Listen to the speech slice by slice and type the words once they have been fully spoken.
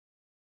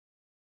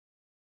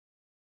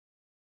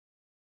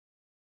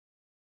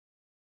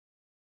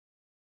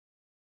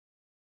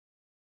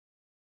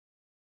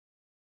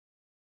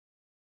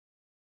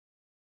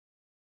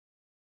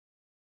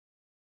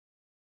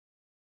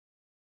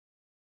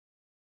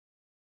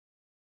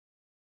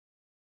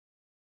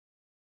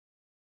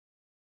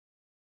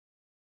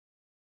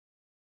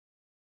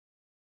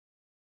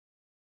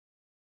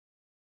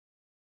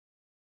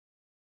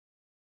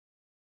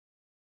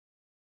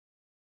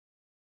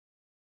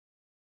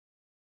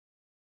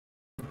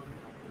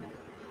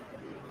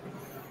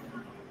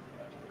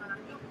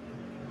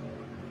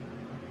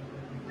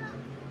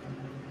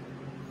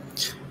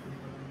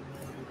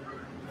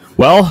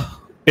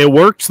Well, it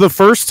worked the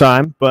first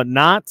time, but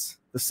not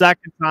the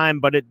second time.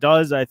 But it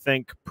does, I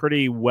think,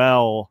 pretty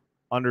well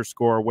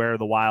underscore where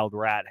the Wild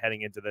were at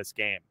heading into this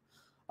game.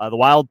 The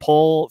Wild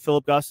pull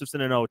Filip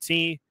Gustavsson in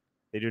OT.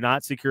 They do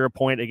not secure a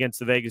point against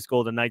the Vegas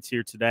Golden Knights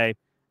here today.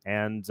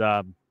 And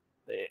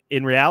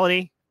in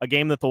reality, a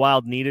game that the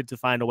Wild needed to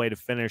find a way to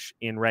finish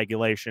in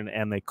regulation,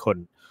 and they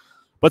couldn't.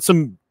 But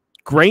some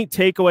great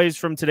takeaways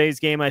from today's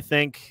game, I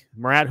think.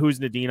 Marat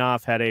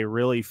Huznadinov had a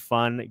really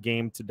fun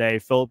game today.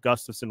 Filip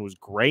Gustavsson was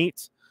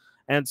great.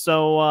 And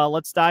so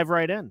let's dive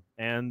right in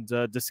and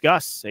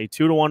discuss a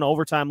 2-1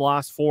 overtime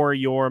loss for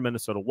your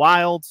Minnesota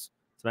Wilds.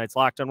 Tonight's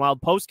Locked on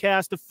Wild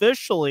postcast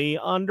officially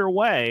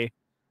underway.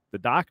 The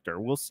doctor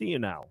will see you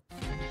now.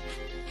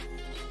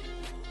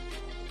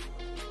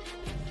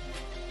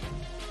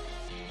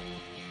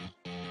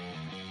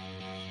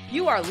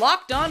 You are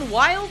Locked on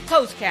Wild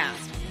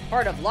postcast,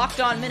 part of Locked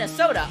on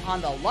Minnesota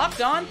on the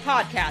Locked on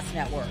Podcast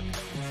Network.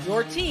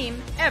 Your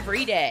team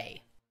every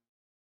day.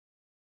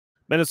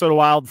 Minnesota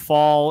Wild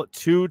fall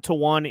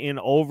 2-1 in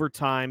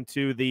overtime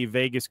to the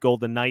Vegas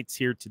Golden Knights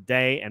here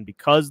today. And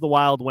because the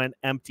Wild went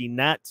empty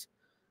net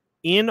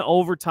in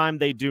overtime,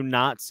 they do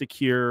not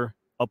secure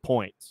a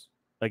point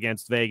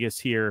against Vegas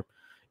here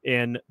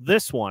in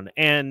this one.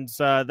 And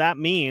that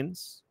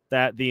means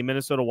that the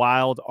Minnesota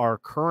Wild are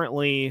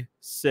currently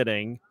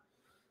sitting,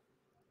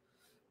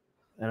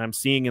 and I'm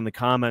seeing in the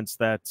comments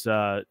that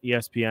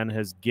ESPN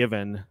has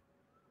given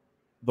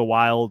the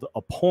Wild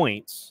a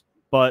point,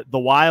 but the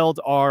Wild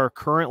are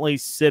currently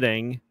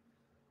sitting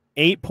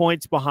 8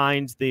 points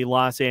behind the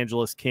Los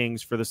Angeles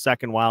Kings for the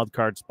second wild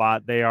card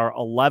spot. They are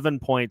 11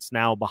 points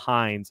now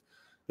behind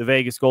the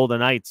Vegas Golden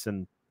Knights,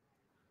 and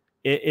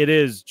it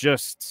is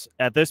just,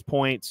 at this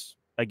point,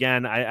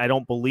 again, I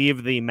don't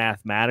believe the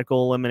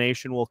mathematical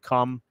elimination will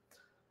come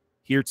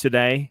here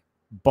today,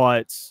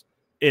 but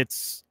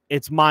it's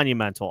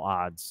monumental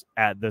odds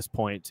at this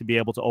point to be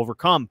able to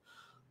overcome.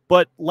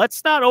 But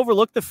let's not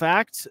overlook the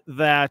fact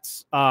that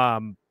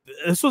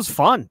this was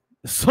fun.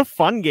 This was a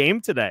fun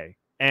game today.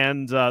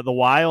 And the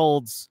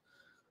Wilds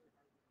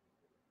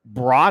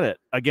brought it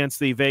against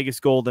the Vegas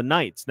Golden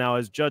Knights. Now,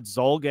 as Judd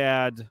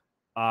Zulgad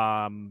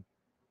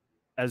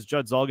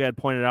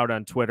pointed out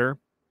on Twitter,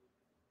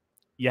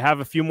 you have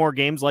a few more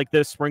games like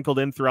this sprinkled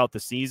in throughout the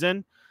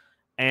season,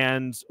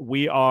 and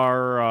we're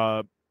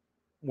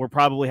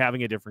probably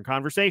having a different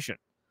conversation.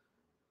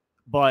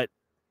 But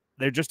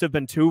there just have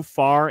been too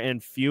far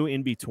and few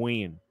in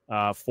between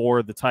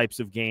for the types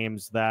of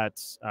games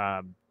that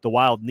the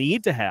Wild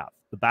need to have,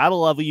 the battle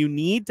level you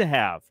need to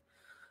have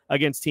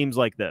against teams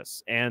like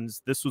this. And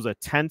this was a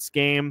tense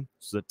game.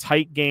 This was a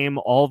tight game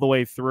all the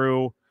way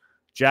through.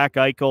 Jack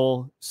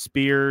Eichel,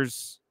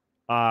 Spears,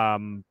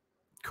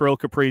 Kirill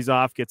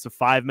Kaprizov gets a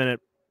 5-minute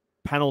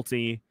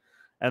penalty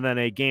and then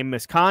a game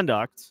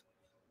misconduct.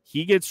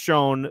 He gets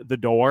shown the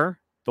door.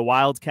 The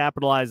Wild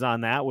capitalize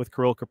on that with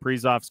Kirill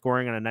Kaprizov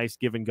scoring on a nice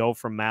give and go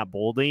from Matt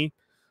Boldy.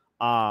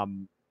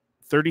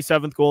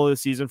 37th goal of the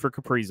season for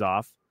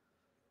Kaprizov.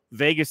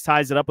 Vegas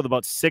ties it up with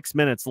about 6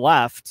 minutes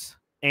left,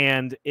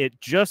 and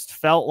it just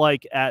felt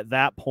like at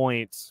that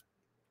point,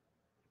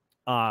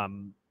 there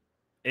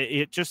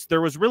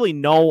was really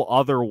no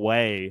other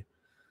way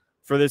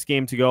for this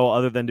game to go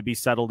other than to be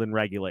settled in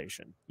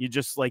regulation. You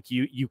just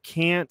you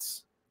can't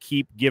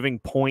keep giving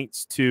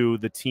points to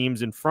the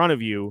teams in front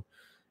of you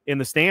in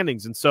the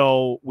standings. And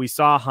so we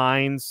saw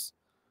Hynes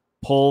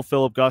pull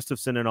Filip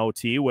Gustavsson in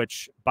OT,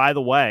 which, by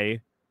the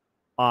way,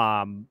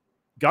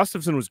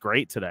 Gustavsson was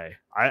great today.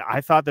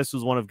 I thought this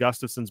was one of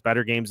Gustafsson's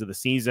better games of the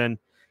season.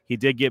 He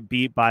did get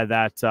beat by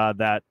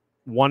that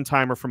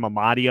one-timer from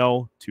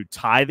Amadio to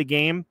tie the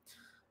game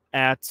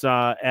at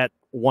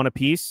one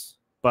apiece.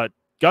 But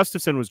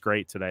Gustafsson was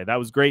great today. That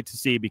was great to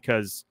see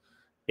because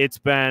it's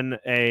been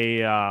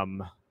a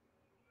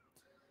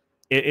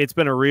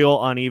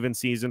real uneven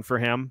season for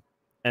him.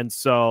 And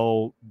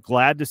so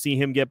glad to see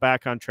him get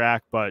back on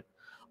track. But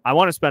I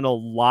want to spend a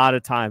lot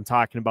of time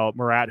talking about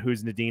Marat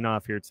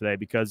Huznadinov here today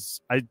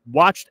because I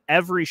watched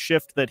every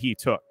shift that he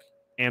took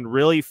and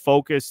really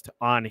focused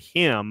on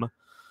him.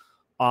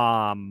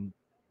 And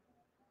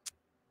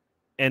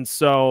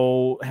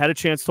so had a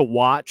chance to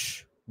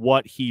watch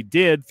what he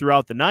did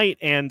throughout the night.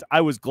 And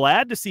I was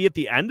glad to see at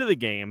the end of the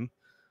game,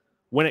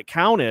 when it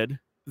counted,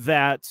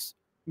 that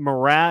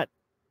Marat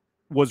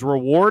was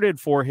rewarded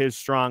for his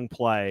strong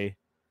play,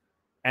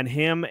 and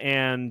him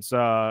and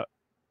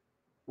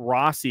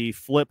Rossi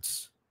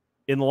flipped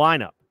in the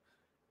lineup.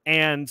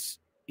 And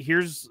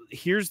here's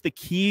the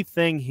key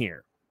thing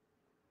here.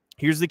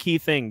 Here's the key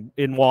thing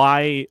in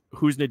why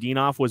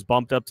Huznadinov was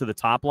bumped up to the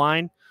top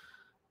line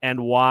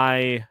and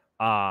why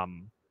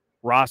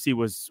Rossi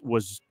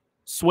was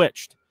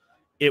switched.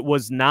 It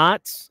was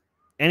not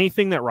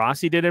anything that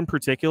Rossi did in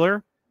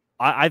particular.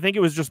 I think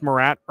it was just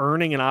Marat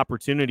earning an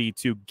opportunity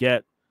to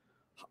get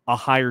a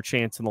higher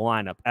chance in the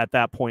lineup at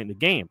that point in the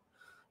game.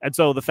 And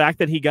so the fact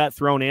that he got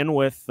thrown in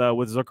with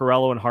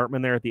Zuccarello and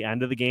Hartman there at the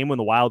end of the game when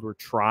the Wild were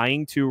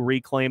trying to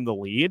reclaim the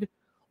lead,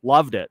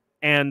 loved it.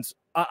 And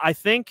I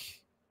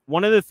think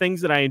one of the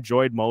things that I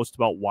enjoyed most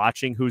about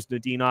watching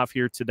Kuznetsov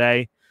here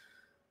today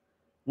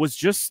was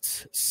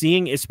just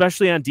seeing,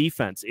 especially on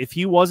defense, if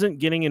he wasn't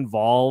getting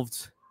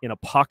involved in a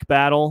puck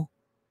battle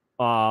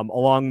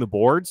along the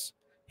boards,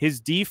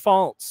 his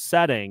default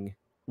setting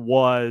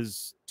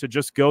was to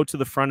just go to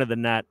the front of the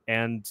net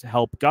and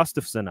help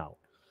Gustavsson out.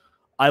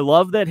 I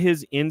love that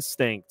his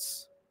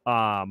instincts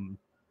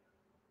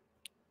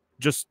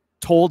just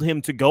told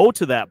him to go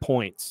to that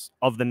point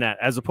of the net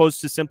as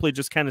opposed to simply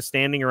just kind of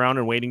standing around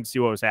and waiting to see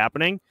what was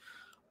happening.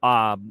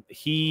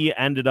 He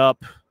ended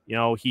up,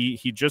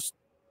 he just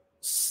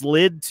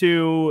slid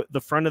to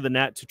the front of the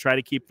net to try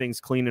to keep things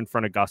clean in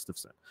front of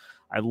Gustavsson.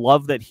 I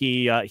love that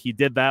he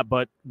did that,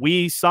 but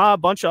we saw a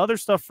bunch of other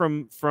stuff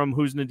from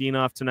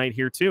Kuznetsov tonight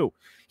here too.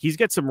 He's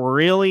got some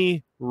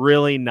really,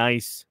 really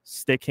nice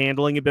stick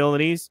handling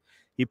abilities.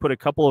 He put a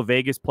couple of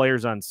Vegas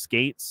players on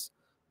skates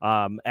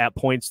at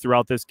points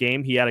throughout this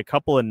game. He had a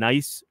couple of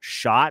nice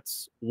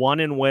shots, one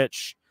in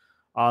which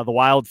the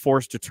Wild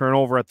forced a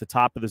turnover at the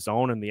top of the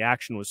zone, and the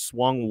action was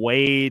swung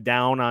way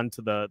down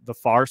onto the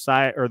far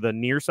side or the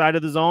near side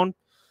of the zone.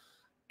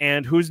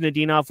 And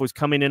Kuznetsov was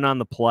coming in on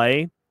the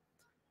play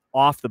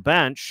off the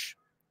bench,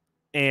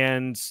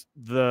 and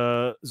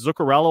the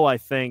Zuccarello, I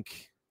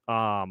think,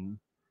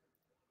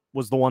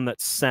 was the one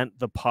that sent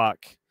the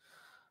puck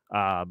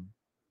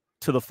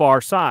to the far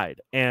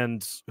side.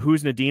 And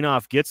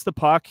Kuznetsov gets the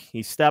puck,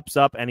 he steps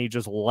up, and he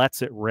just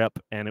lets it rip.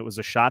 And it was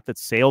a shot that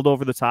sailed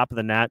over the top of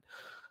the net.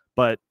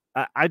 But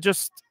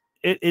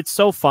it's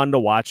so fun to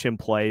watch him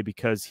play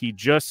because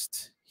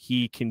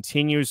he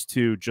continues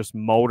to just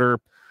motor.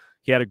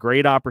 He had a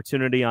great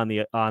opportunity on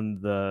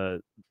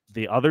the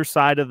other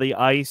side of the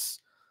ice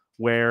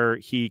where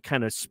he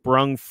kind of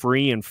sprung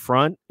free in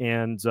front,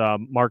 and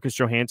Marcus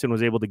Johansson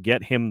was able to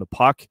get him the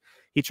puck.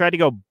 He tried to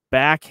go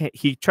back.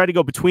 He tried to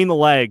go between the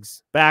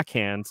legs,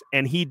 backhand,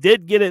 and he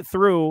did get it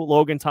through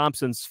Logan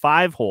Thompson's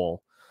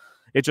 5-hole.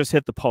 It just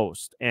hit the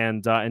post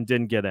and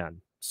didn't get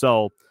in.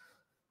 So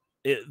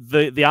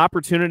the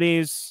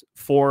opportunities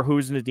for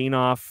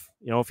Kuznetsov,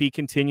 if he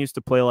continues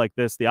to play like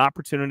this, the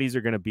opportunities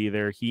are going to be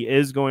there. He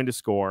is going to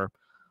score.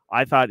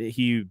 I thought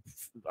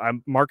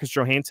Marcus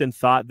Johansson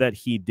thought that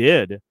he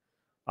did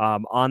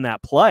on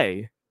that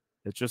play.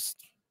 It just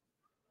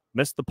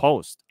missed the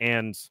post.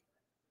 And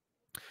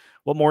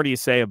what more do you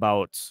say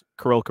about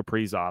Kirill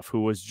Kaprizov,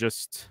 who was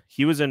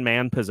he was in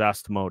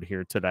man-possessed mode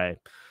here today.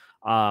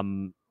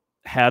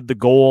 Had the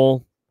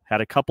goal, had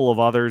a couple of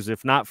others,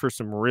 if not for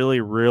some really,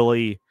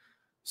 really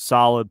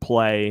solid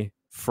play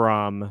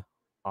from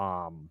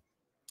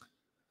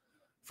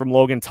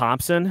Logan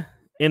Thompson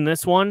in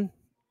this one.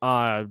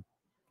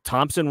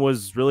 Thompson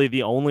was really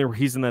the only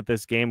reason that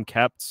this game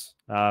kept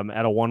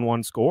at a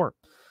 1-1 score.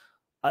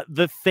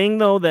 The thing,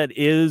 though, that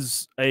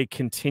is a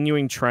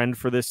continuing trend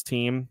for this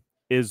team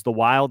is the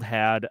Wild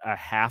had a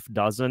half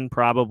dozen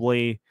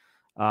probably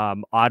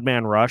odd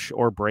man rush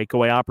or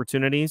breakaway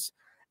opportunities,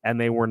 and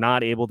they were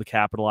not able to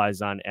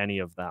capitalize on any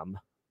of them.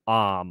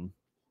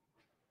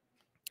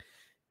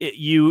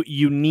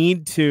 You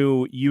need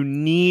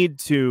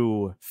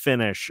to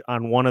finish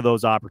on one of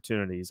those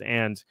opportunities,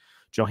 and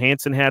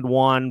Johansson had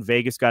one.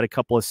 Vegas got a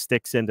couple of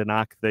sticks in to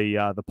knock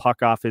the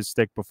puck off his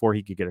stick before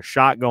he could get a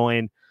shot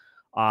going.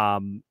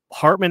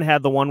 Hartman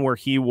had the one where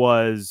he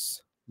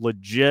was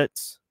legit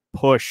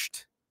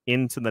pushed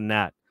into the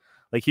net,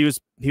 like he was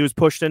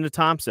pushed into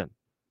Thompson.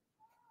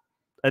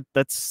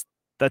 That's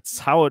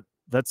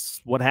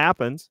what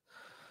happens.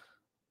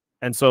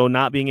 And so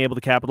not being able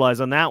to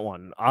capitalize on that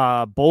one.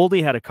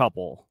 Boldy had a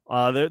couple.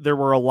 There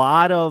were a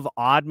lot of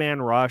odd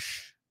man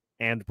rush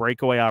and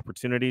breakaway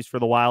opportunities for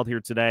the Wild here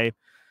today,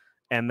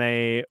 and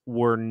they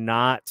were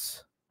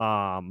not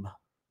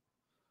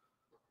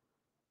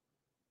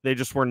they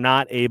just were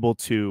not able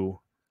to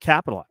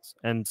capitalize.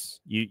 And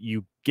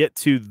you get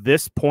to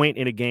this point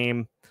in a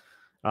game,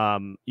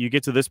 you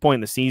get to this point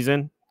in the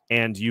season,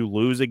 and you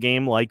lose a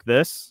game like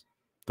this.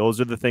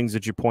 Those are the things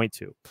that you point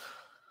to.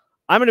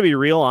 I'm going to be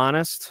real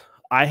honest.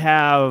 I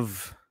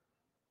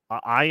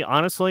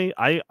honestly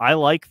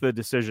like the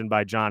decision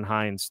by John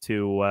Hynes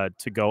to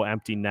go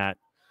empty net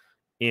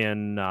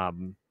in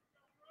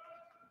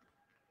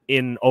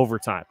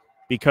overtime,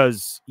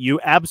 because you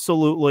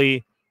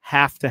absolutely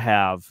have to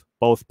have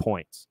both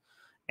points,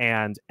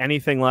 and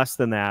anything less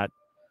than that,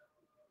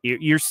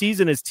 your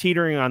season is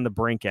teetering on the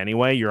brink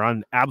anyway. You're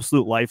on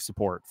absolute life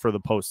support for the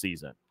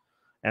postseason.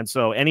 And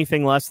so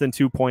anything less than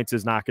 2 points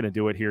is not going to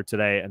do it here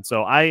today. And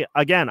so I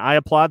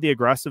applaud the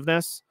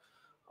aggressiveness.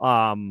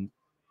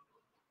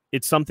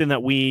 It's something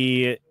that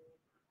we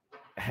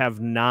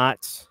have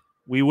not,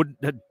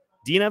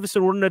 Dean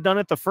Evason wouldn't have done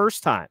it the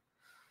first time,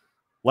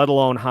 let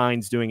alone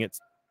Hynes doing it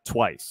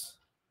twice.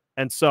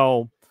 And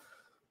so,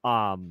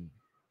 I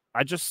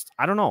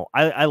don't know.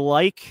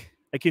 I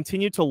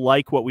continue to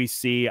like what we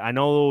see. I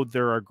know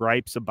there are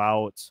gripes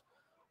about,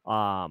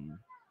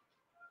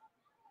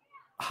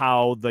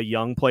 how the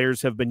young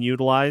players have been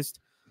utilized,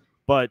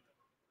 but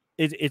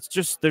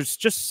there's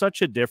just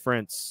such a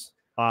difference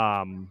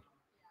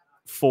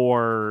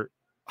for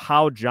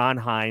how John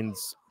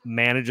Hynes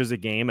manages a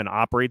game and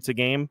operates a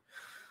game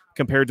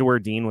compared to where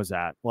Dean was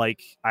at.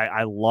 Like,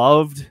 I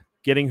loved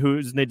getting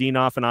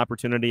Huznadinov an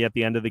opportunity at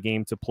the end of the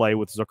game to play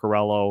with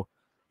Zuccarello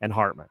and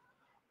Hartman.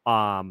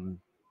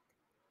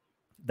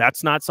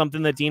 That's not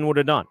something that Dean would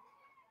have done.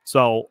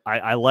 So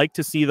I like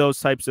to see those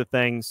types of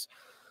things.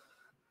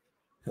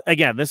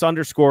 Again, this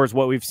underscores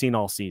what we've seen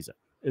all season,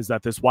 is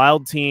that this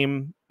Wild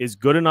team is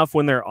good enough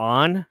when they're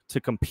on to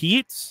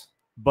compete,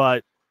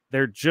 but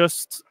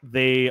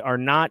they are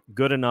not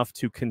good enough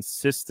to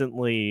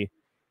consistently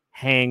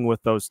hang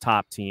with those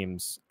top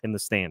teams in the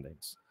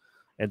standings.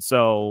 And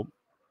so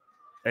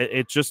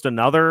it's just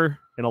another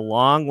in a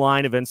long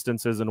line of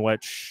instances in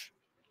which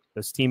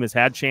this team has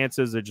had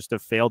chances. They just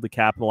have failed to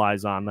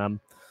capitalize on them.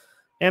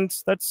 And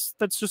that's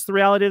just the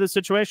reality of the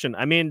situation.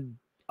 I mean,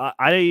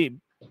 I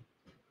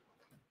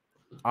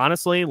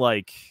honestly,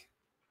 like,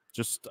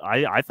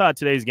 I thought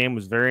today's game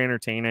was very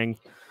entertaining.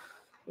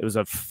 It was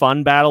a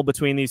fun battle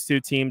between these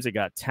two teams. It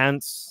got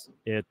tense.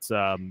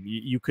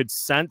 You could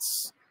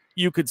sense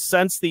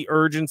the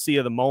urgency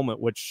of the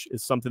moment, which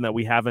is something that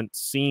we haven't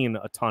seen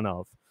a ton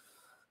of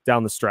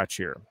down the stretch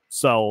here.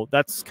 So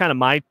that's kind of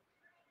my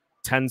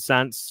 10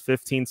 cents,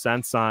 15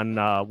 cents on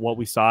what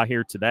we saw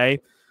here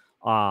today.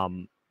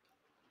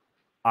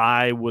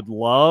 I would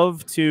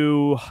love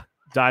to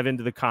dive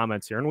into the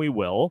comments here, and we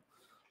will.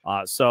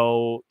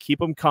 So keep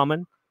them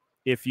coming.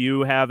 If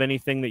you have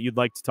anything that you'd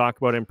like to talk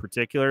about in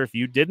particular, if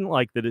you didn't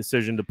like the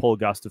decision to pull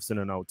Gustavsson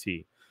in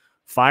OT,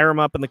 fire them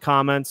up in the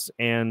comments,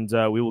 and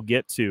we will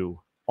get to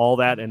all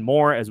that and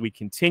more as we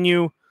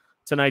continue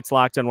tonight's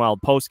Locked On Wild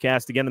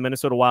postcast. Again, the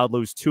Minnesota Wild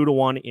lose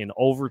 2-1 in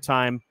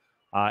overtime,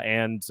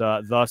 and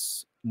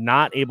thus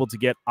not able to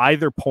get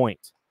either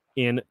point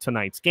in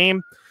tonight's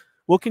game.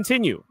 We'll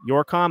continue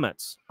your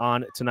comments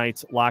on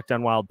tonight's Locked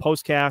On Wild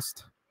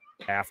postcast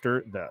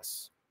after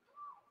this.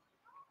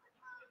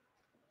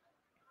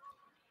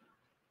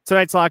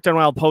 Tonight's Locked On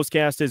Wild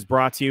postcast is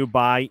brought to you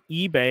by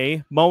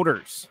eBay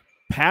Motors.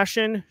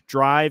 Passion,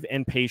 drive,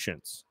 and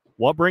patience.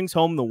 What brings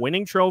home the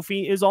winning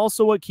trophy is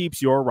also what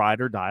keeps your ride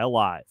or die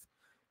alive.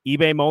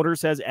 eBay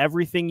Motors has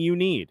everything you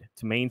need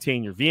to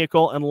maintain your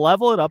vehicle and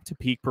level it up to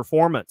peak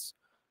performance.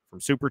 From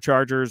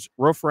superchargers,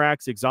 roof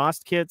racks,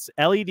 exhaust kits,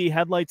 LED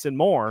headlights, and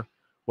more,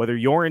 whether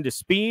you're into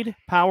speed,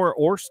 power,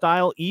 or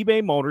style,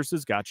 eBay Motors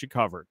has got you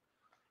covered.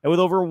 And with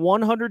over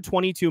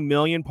 122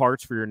 million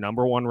parts for your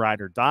number one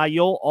ride or die,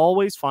 you'll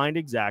always find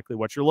exactly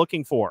what you're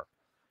looking for.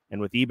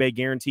 And with eBay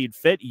Guaranteed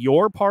Fit,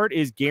 your part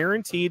is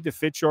guaranteed to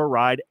fit your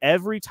ride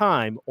every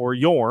time or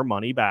your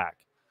money back.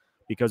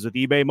 Because with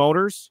eBay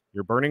Motors,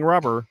 you're burning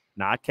rubber,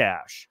 not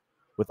cash.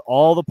 With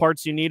all the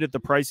parts you need at the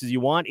prices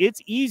you want,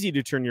 it's easy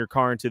to turn your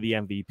car into the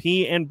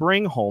MVP and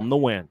bring home the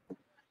win.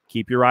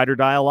 Keep your ride or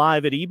die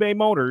alive at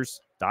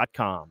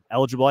ebaymotors.com.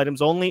 Eligible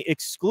items only.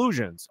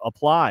 Exclusions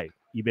apply.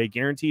 eBay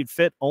Guaranteed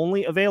Fit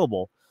only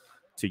available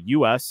to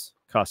U.S.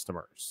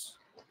 customers.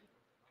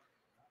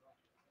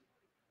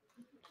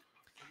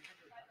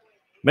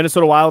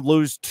 Minnesota Wild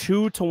lose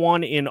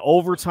 2-1 in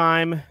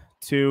overtime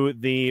to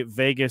the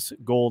Vegas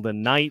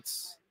Golden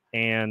Knights,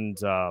 and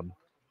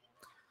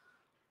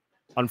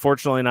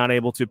unfortunately not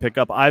able to pick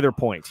up either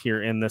point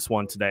here in this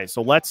one today.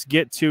 So let's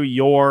get to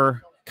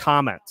your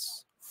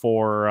comments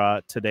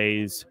for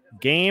today's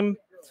game.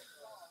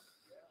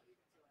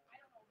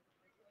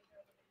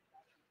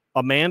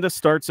 Amanda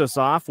starts us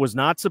off. Was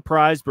not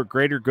surprised, but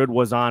greater good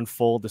was on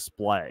full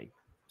display.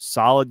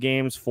 Solid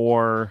games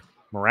for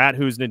Marat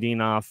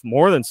Huznadinov.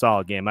 More than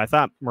solid game. I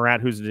thought Marat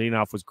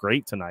Huznadinov was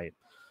great tonight.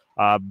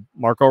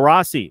 Marco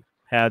Rossi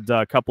had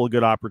a couple of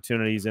good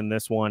opportunities in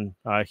this one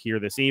here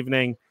this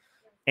evening.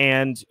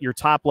 And your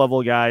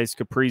top-level guys,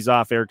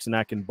 Kaprizov, Eriksson,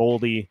 and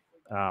Boldy,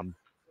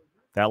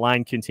 that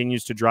line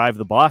continues to drive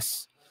the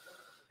bus.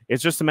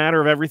 It's just a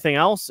matter of everything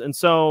else. And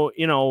so,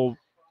 you know,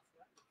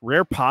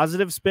 rare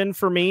positive spin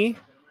for me.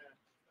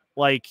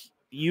 Like,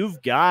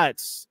 you've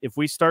got, if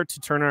we start to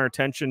turn our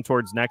attention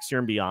towards next year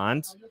and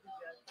beyond,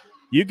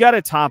 you've got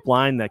a top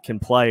line that can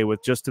play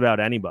with just about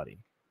anybody.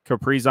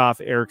 Kaprizov,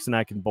 Eriksson,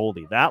 and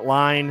Boldy. That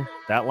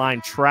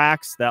line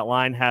tracks. That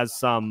line has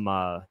some,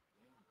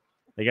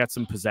 they got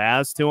some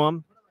pizzazz to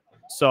them.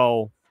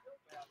 So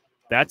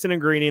that's an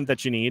ingredient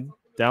that you need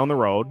down the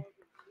road.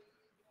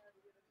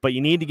 But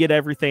you need to get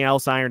everything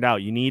else ironed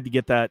out. You need to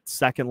get that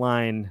second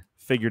line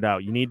figured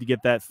out. You need to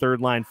get that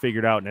third line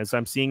figured out. And as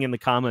I'm seeing in the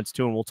comments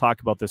too, and we'll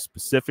talk about this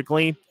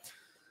specifically,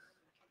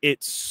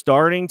 it's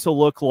starting to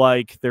look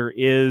like there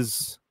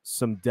is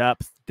some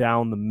depth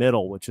down the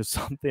middle, which is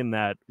something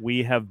that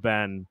we have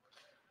been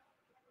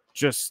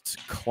just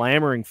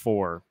clamoring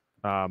for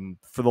the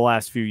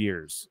last few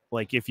years.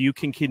 Like, if you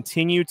can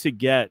continue to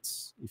get,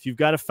 if you've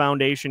got a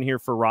foundation here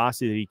for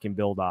Rossi that he can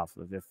build off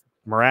of, if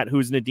Marat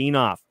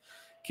Huznadinov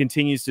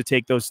continues to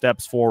take those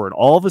steps forward,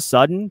 all of a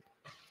sudden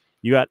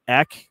you got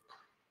Ek,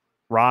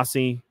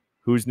 Rossi,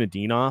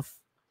 Huznadinov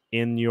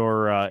in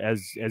your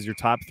as your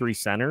top three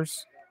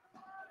centers.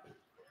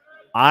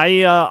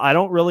 I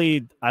don't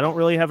really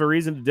have a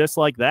reason to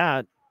dislike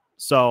that.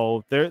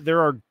 So there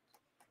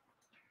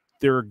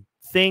are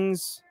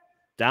things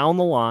down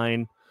the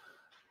line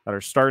that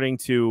are starting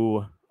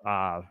to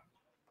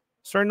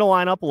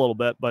line up a little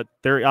bit, but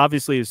there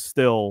obviously is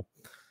still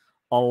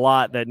a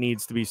lot that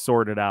needs to be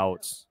sorted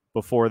out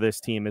before this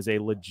team is a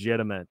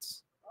legitimate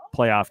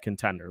playoff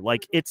contender.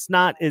 Like it's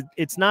not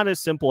as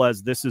simple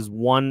as this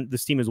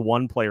team is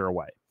one player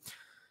away.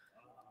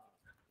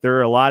 There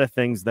are a lot of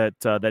things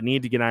that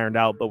need to get ironed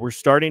out, but we're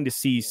starting to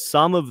see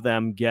some of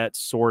them get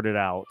sorted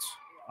out,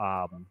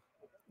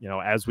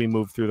 as we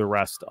move through the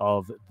rest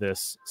of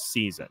this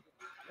season.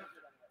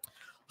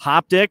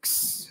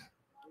 Hoptics,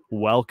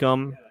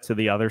 welcome to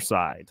the other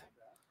side.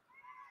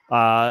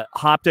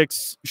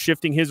 Hoptics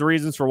shifting his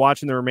reasons for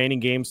watching the remaining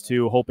games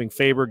to hoping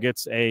Faber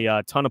gets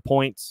a ton of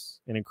points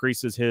and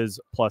increases his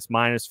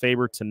plus-minus.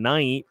 Faber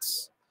tonight.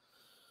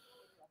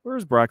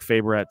 Where's Brock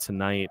Faber at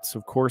tonight?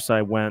 Of course,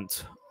 I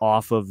went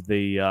off of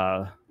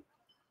the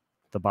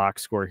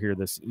box score here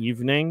this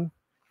evening.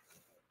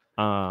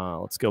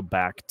 Let's go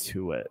back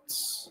to it.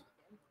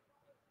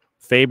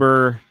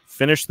 Faber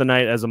finished the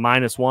night as a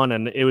 -1,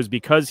 and it was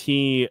because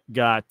he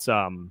got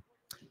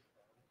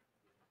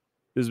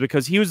it was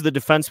because he was the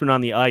defenseman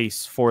on the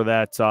ice for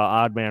that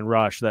odd man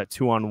rush, that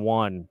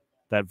 2-on-1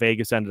 that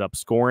Vegas ended up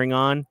scoring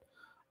on,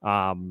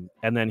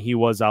 and then he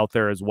was out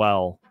there as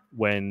well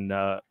when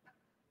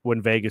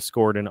Vegas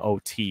scored in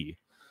OT.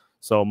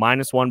 So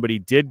 -1, but he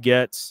did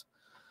get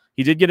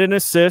an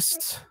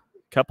assist,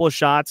 couple of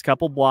shots,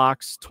 couple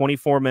blocks,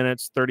 24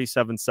 minutes,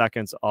 37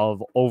 seconds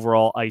of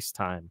overall ice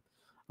time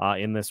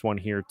in this one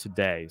here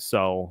today.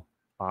 So,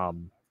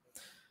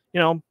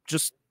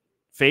 just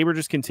Faber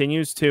just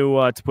continues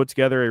to put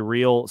together a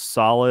real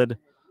solid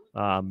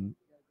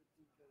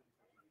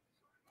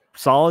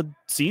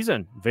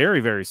season. Very,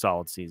 very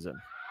solid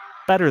season.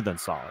 Better than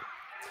solid.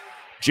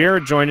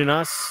 Jared joining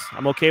us.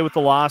 I'm okay with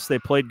the loss. They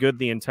played good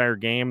the entire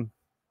game.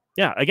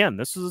 Yeah, again,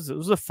 it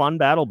was a fun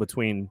battle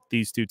between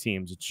these two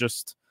teams. It's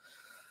just,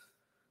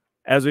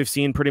 as we've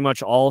seen pretty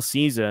much all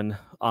season,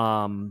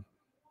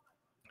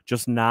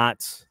 just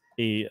not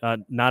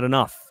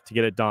enough to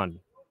get it done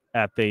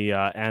at the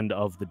end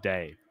of the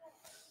day.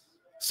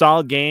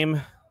 Solid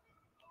game.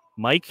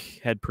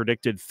 Mike had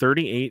predicted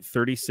 38,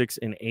 36,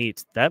 and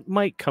 8. That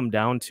might come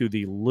down to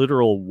the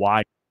literal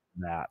why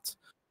that.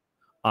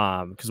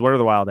 Because what are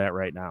the Wild at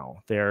right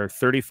now? They're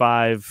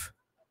 35,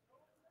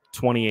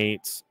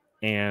 28,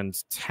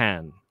 and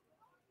 10.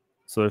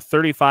 So they're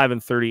 35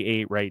 and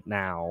 38 right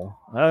now.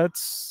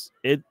 It's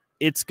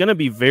going to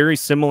be very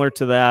similar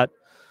to that.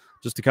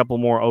 Just a couple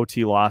more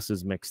OT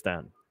losses mixed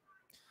in.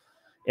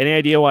 Any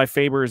idea why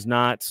Faber is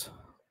not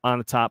on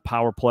the top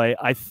power play?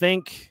 I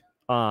think,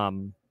 I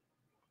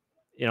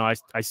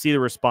see the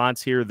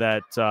response here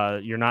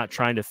that you're not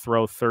trying to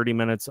throw 30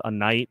 minutes a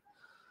night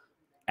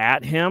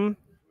at him.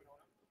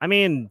 I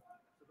mean,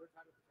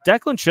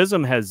 Declan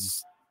Chisholm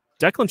has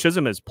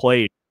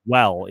played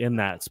well in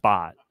that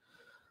spot.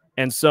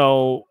 And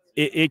so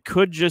it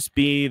could just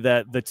be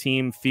that the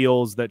team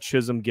feels that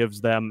Chisholm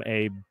gives them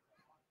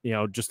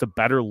just a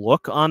better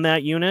look on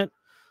that unit.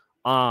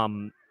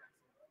 And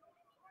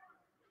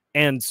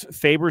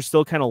Faber's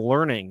still kind of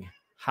learning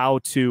how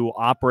to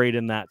operate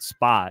in that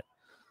spot.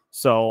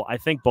 So I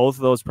think both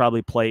of those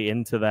probably play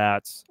into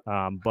that.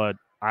 But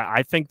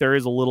I think there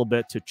is a little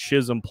bit to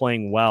Chisholm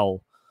playing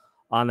well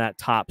on that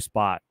top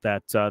spot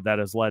that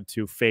has led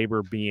to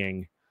Faber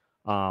being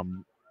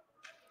on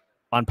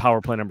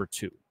power play number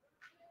 2.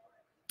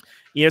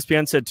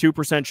 ESPN said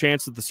 2%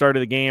 chance at the start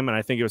of the game, and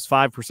I think it was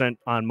 5%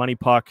 on Money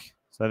Puck.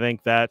 So I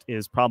think that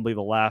is probably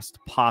the last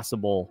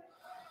possible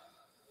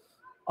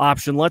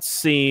option. Let's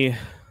see.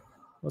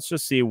 Let's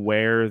just see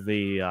where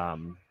the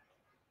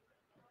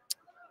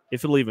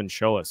if it'll even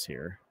show us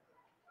here.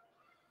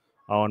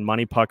 Oh, and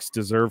Money Puck's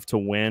deserve to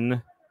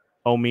win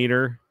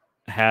O-meter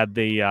had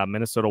the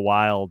Minnesota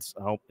Wilds.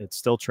 Oh, it's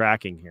still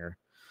tracking here.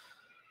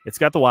 It's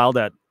got the Wild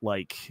at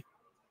like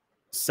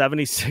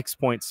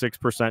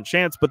 76.6%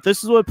 chance, but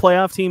this is what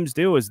playoff teams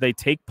do, is they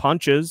take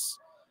punches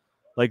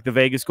like the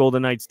Vegas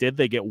Golden Knights did.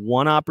 They get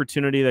one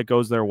opportunity that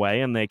goes their way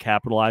and they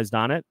capitalized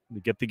on it. They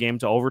get the game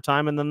to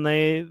overtime and then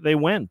they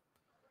win.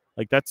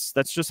 Like that's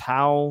just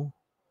how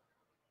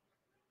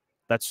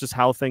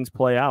things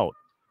play out.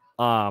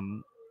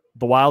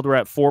 The Wild were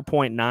at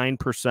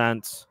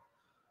 4.9%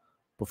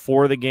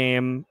 before the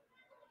game.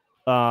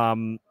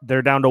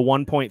 They're down to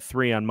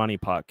 1.3 on Money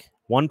Puck.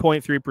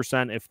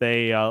 1.3% if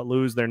they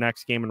lose their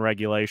next game in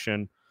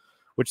regulation,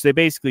 which they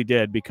basically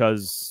did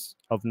because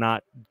of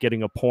not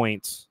getting a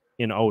point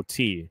in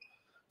OT.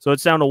 So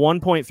it's down to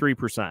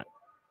 1.3%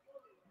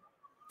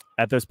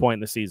 at this point in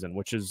the season,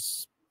 which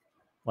is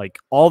like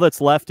all that's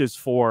left is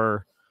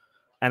for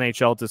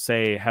NHL to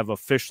say have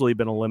officially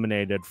been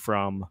eliminated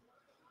from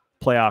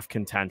playoff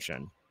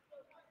contention.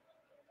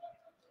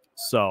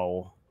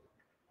 So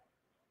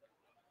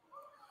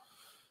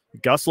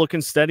Gus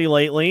looking steady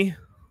lately.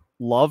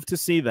 Love to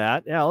see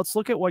that. Yeah, let's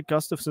look at what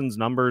Gustafsson's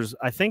numbers.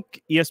 I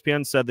think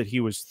ESPN said that he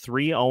was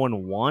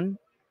 3-0-1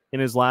 in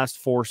his last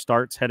 4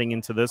 starts heading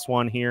into this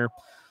one here.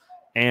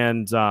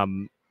 And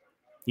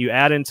you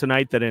add in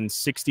tonight that in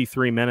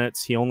 63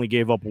 minutes, he only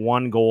gave up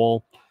 1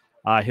 goal.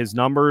 His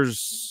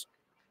numbers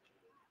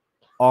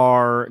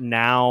are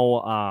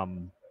now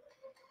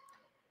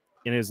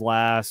in his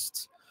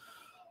last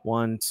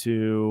 1,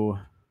 2,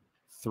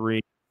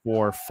 3,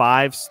 4,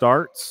 5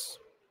 starts.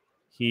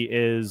 He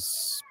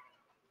is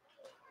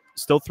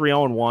still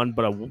 3-0-1,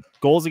 but a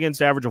goals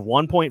against average of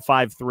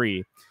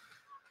 1.53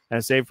 and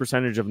a save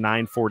percentage of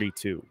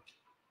 942.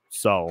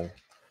 So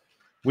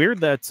weird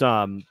that,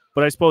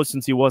 but I suppose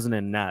since he wasn't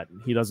in net,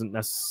 he doesn't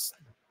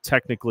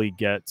technically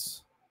get,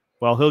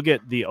 well, he'll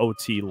get the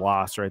OT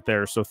loss right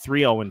there. So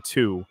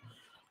 3-0-2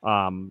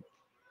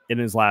 in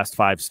his last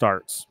 5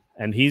 starts.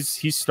 And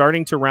he's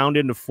starting to round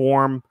into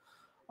form.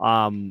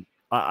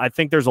 I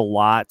think there's a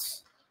lot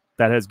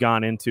that has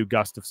gone into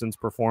Gustavsson's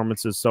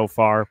performances so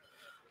far.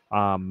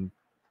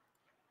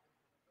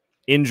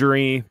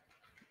 Injury,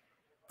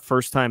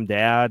 first-time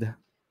dad,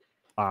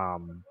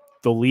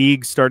 the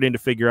league starting to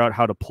figure out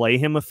how to play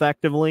him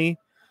effectively.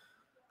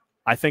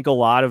 I think a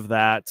lot of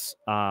that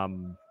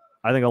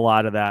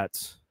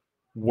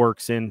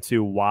works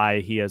into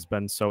why he has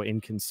been so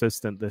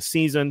inconsistent this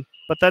season.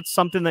 But that's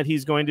something that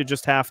he's going to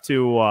just have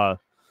to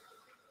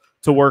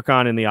work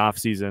on in the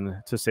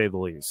offseason, to say the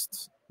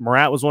least.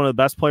 Murat was one of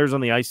the best players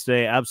on the ice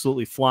today,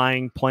 absolutely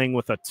flying, playing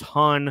with a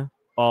ton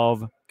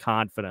of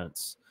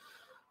confidence.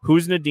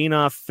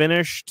 Kuznetsov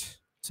finished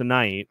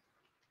tonight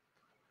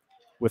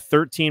with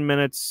 13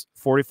 minutes,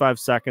 45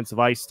 seconds of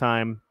ice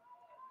time.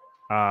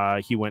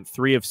 He went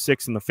 3 of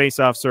 6 in the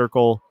faceoff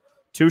circle,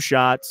 2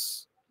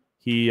 shots.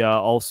 He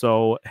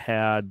also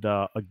had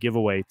a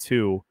giveaway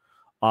too.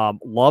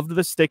 Loved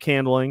the stick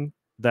handling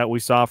that we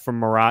saw from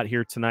Murat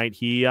here tonight.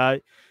 He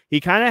kind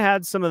of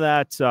had some of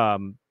that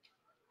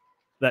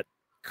that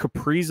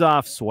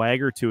Kaprizov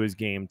swagger to his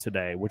game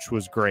today, which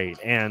was great.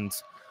 And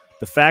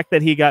the fact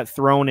that he got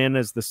thrown in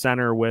as the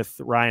center with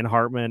Ryan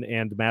Hartman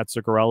and Matt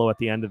Zuccarello at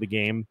the end of the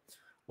game,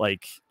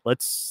 like,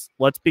 let's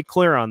be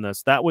clear on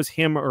this. That was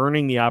him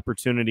earning the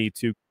opportunity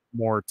to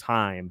more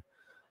time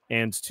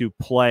and to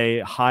play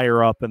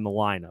higher up in the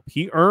lineup.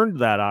 He earned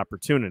that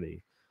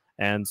opportunity.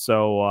 And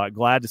so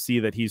glad to see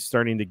that he's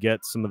starting to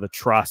get some of the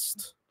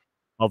trust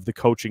of the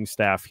coaching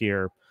staff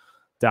here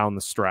down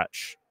the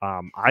stretch.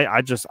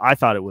 I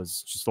thought it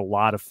was just a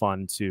lot of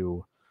fun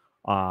to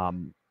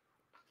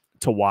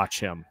watch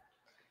him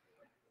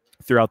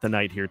throughout the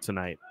night here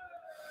tonight.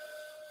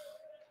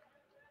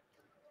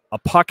 A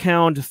puck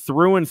hound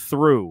through and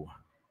through,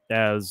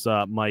 as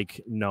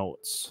Mike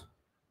notes.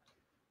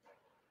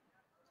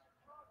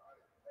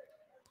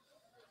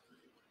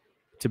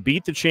 To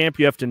beat the champ,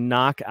 you have to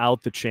knock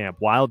out the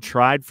champ. Wild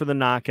tried for the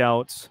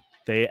knockouts.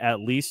 They at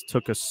least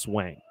took a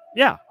swing.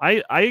 Yeah,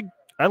 I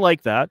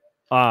like that.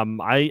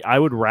 I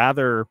would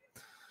rather,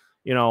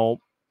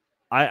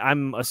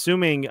 I'm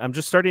assuming, I'm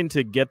just starting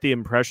to get the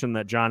impression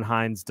that John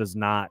Hynes does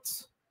not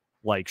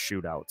like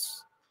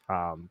shootouts.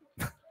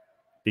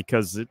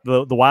 Because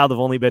the Wild have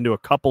only been to a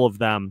couple of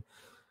them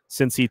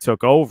since he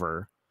took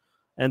over.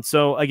 And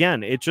so,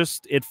 again, it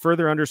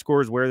further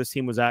underscores where this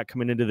team was at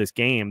coming into this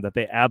game, that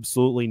they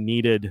absolutely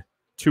needed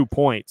 2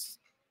 points.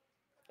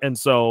 And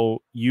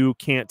so you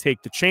can't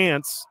take the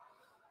chance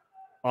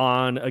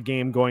on a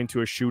game going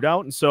to a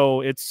shootout. And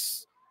so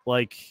it's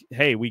like,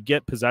 hey, we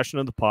get possession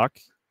of the puck,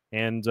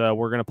 and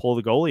we're going to pull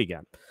the goalie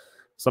again.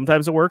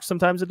 Sometimes it works,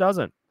 sometimes it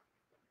doesn't.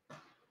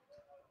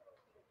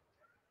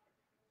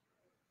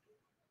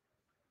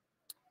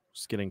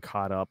 Just getting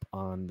caught up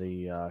on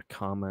the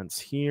comments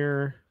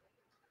here.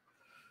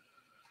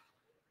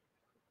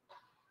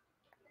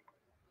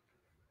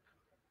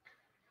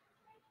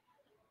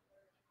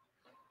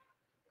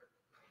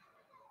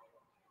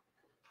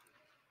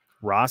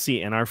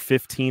 Rossi and our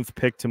 15th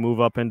pick to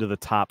move up into the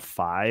top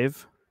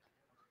 5.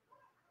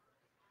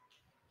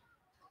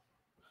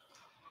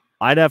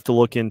 I'd have to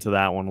look into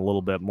that one a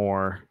little bit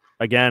more.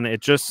 Again, it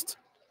just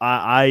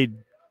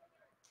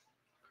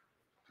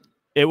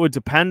it would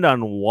depend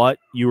on what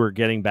you were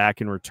getting back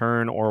in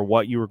return or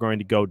what you were going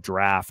to go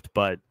draft.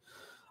 But,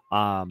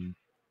 now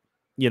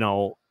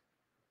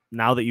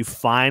that you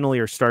finally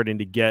are starting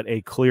to get a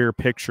clear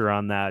picture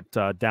on that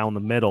down the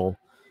middle,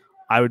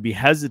 I would be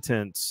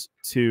hesitant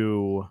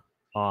to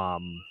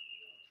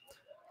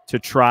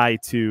try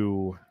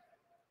to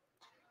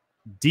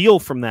deal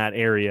from that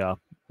area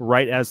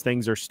right as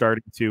things are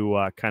starting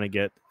to kind of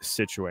get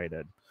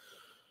situated.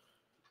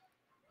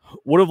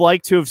 Would have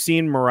liked to have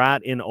seen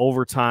Murat in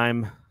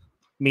overtime.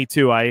 Me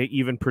too. I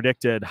even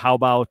predicted, how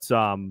about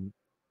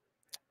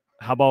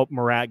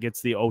Murat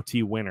gets the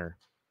OT winner?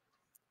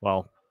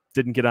 Well,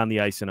 didn't get on the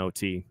ice in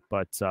OT,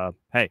 but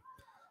hey,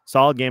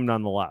 solid game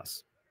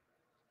nonetheless.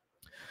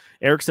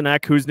 Eriksson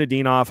Ek,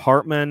 Kuznetsov,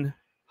 Hartman,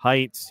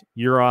 Height,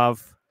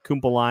 Urov,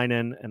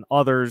 Kumpalainen, and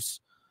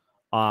others.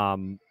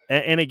 And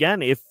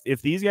again,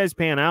 if these guys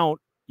pan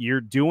out,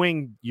 you're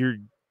doing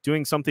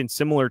something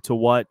similar to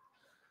what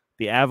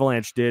the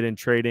Avalanche did in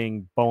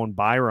trading Bowen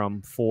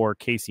Byram for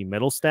Casey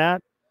Middlestat.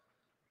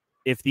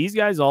 If these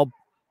guys all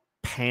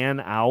pan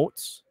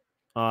out,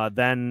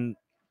 then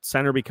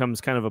center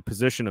becomes kind of a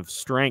position of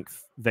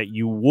strength that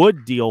you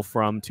would deal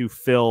from to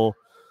fill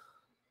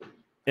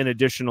an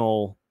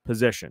additional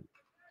position.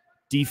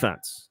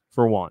 Defense,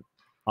 for one.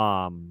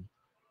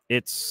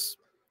 It's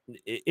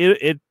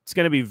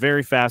going to be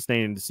very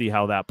fascinating to see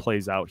how that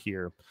plays out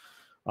here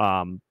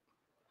in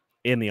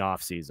the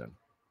offseason.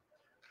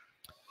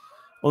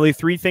 Only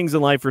 3 things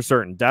in life are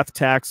certain: death,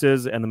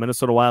 taxes, and the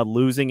Minnesota Wild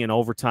losing in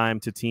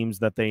overtime to teams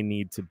that they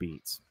need to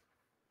beat.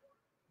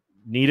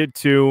 Needed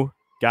 2,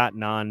 got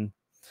none.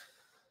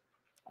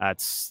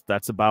 That's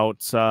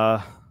about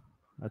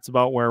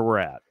where we're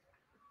at.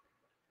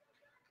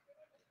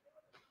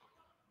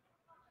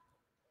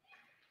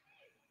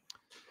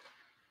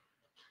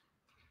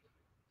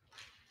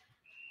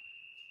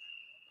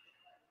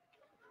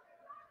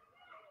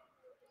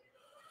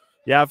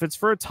 Yeah, if it's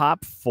for a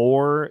top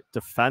 4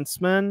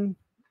 defenseman,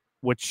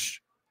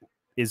 which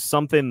is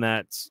something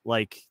that's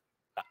like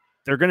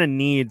they're going to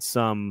need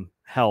some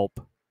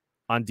help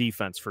on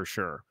defense for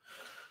sure.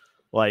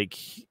 Like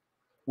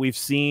we've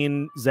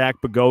seen Zach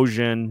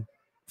Bogosian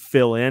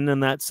fill in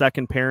that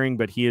second pairing,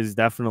 but he is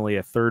definitely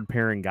a third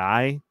pairing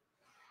guy.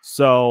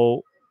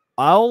 So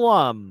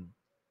I'll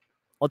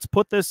let's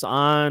put this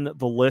on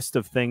the list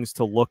of things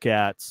to look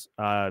at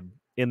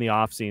in the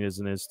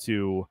offseason as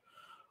to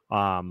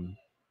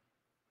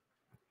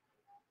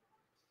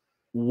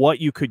what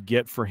you could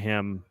get for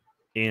him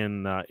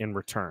in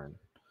return.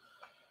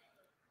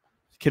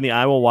 Can the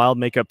Iowa Wild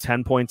make up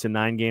 10 points in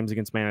 9 games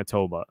against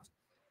Manitoba?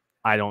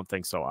 I don't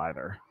think so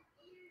either.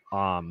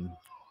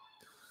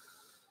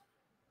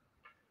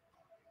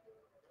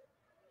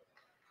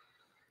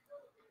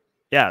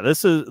 Yeah,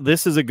 this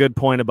is a good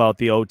point about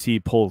the OT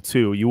pull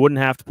too. You wouldn't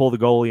have to pull the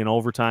goalie in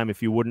overtime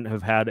if you wouldn't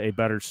have had a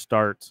better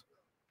start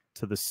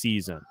to the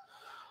season.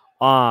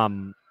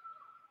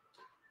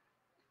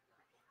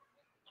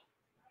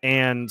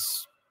 And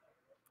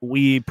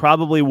we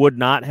probably would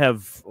not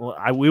have.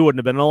 We wouldn't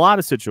have been in a lot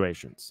of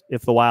situations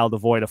if the Wild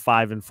avoid a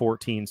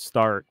 5-14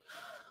 start.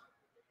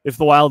 If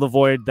the Wild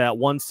avoid that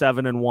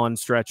 1-7-1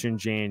 stretch in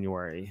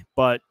January,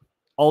 but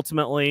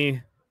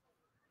ultimately,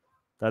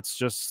 that's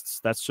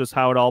just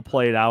how it all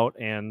played out,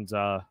 and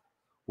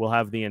we'll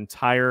have the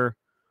entire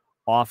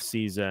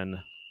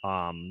offseason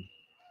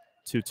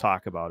to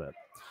talk about it.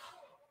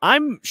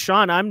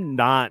 Sean, I'm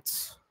not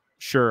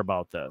sure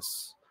about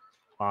this.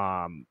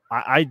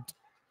 I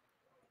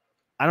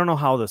don't know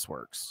how this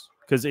works,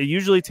 because it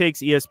usually takes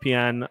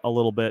ESPN a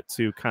little bit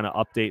to kind of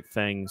update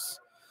things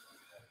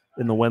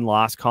in the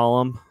win-loss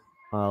column.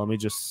 Let me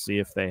just see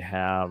if they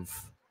have.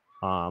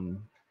 Now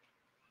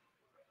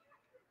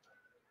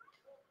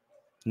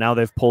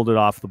they've pulled it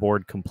off the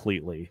board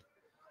completely.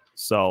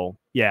 So,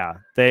 yeah,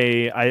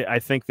 I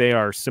think they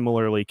are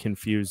similarly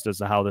confused as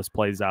to how this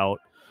plays out.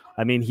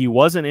 I mean, he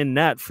wasn't in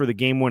net for the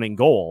game-winning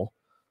goal,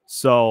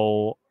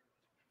 so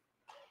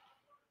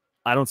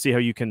I don't see how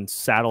you can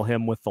saddle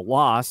him with the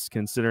loss,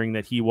 considering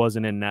that he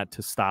wasn't in net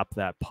to stop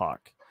that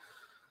puck.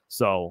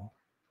 So,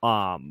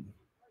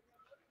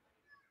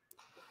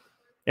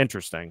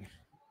 interesting.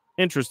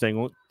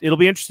 It'll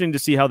be interesting to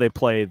see how they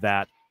play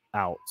that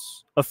out.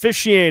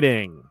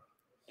 Officiating.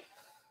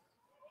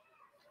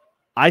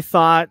 I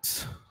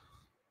thought,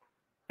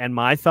 and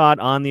my thought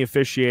on the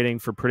officiating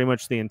for pretty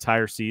much the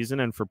entire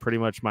season and for pretty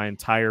much my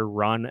entire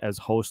run as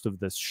host of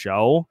this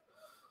show,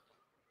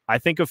 I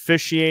think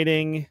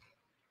officiating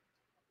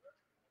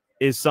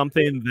is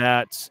something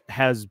that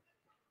has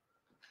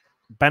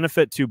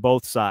benefit to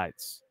both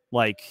sides.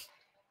 Like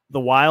the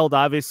Wild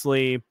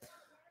obviously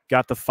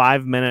got the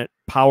 5-minute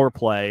power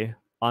play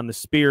on the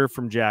spear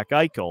from Jack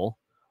Eichel,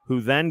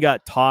 who then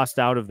got tossed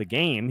out of the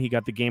game. He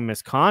got the game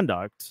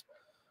misconduct.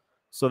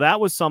 So that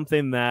was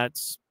something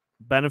that's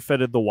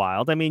benefited the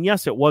Wild. I mean,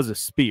 yes, it was a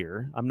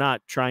spear. I'm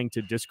not trying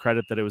to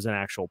discredit that it was an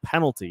actual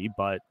penalty,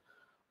 but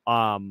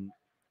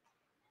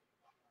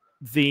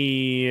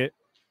the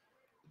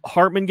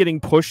Hartman getting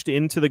pushed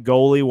into the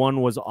goalie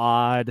one was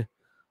odd.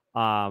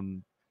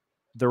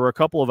 There were a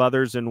couple of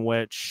others in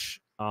which,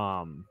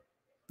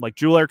 like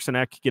Joel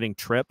Eriksson getting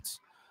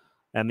tripped,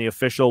 and the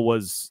official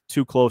was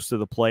too close to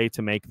the play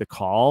to make the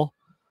call.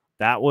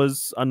 That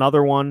was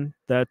another one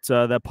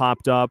that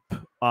popped up.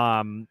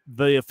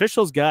 The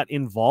officials got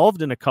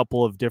involved in a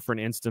couple of different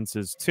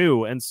instances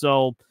too, and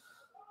so,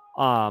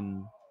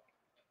 the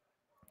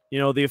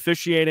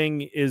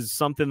officiating is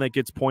something that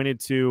gets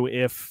pointed to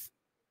if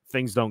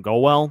things don't go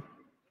well.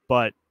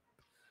 But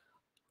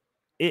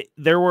I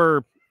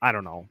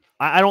don't know.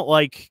 I don't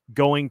like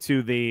going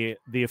to the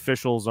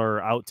officials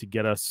are out to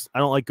get us. I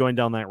don't like going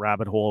down that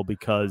rabbit hole,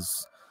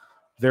 because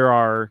there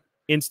are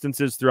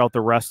instances throughout the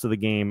rest of the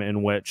game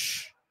in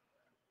which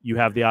you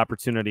have the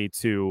opportunity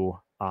to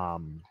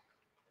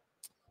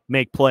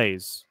make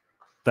plays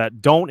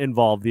that don't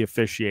involve the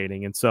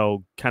officiating. And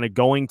so kind of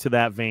going to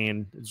that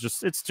vein,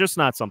 it's just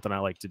not something I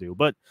like to do.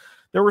 But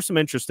there were some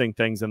interesting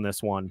things in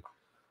this one,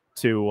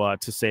 to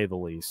say the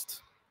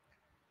least.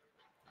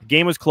 The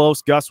game was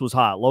close. Gus was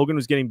hot. Logan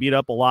was getting beat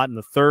up a lot in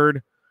the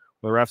third.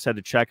 The refs had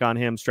to check on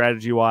him.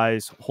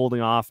 Strategy-wise,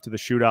 holding off to the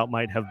shootout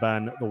might have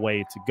been the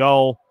way to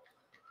go.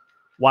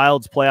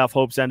 Wild's playoff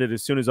hopes ended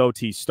as soon as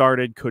OT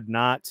started. Could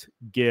not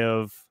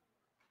give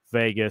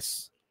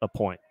Vegas a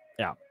point.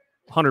 Yeah,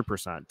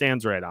 100%.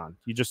 Dan's right on.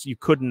 You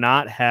could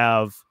not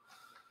have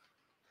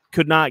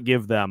could not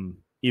give them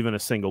even a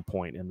single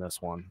point in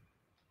this one.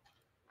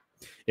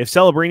 If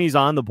Celebrini's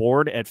on the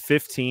board at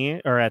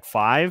 15 or at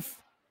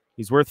 5,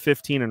 he's worth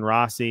 15 in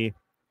Rossi.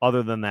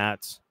 Other than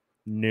that,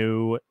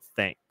 no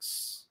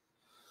thanks.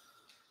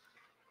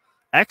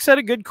 X had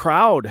a good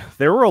crowd.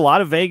 There were a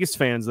lot of Vegas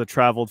fans that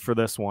traveled for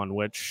this one,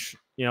 which,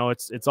 you know,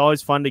 it's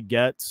always fun to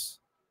get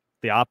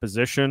the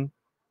opposition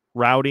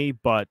rowdy,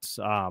 but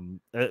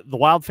the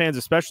Wild fans,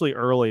 especially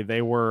early,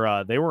 they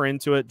were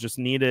into it. Just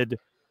needed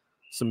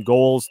some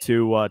goals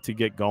to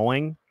get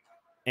going,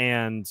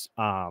 and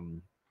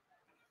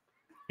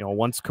you know,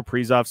 once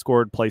Kaprizov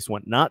scored, place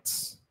went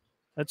nuts.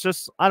 That's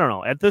just, I don't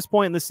know. At this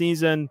point in the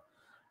season,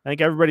 I think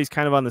everybody's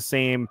kind of on the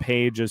same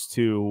page as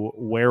to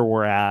where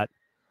we're at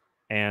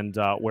and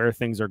where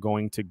things are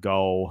going to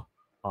go.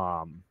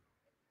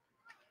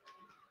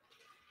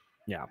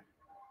 Yeah.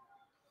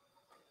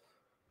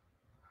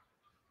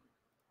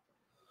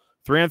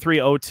 3-on-3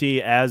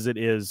 OT as it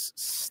is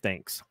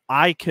stinks.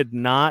 I could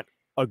not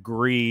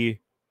agree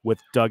with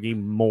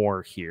Dougie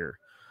more here.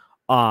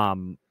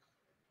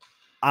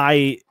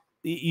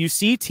 You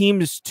see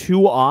teams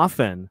too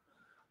often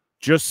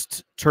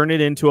just turn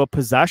it into a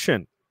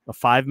possession, a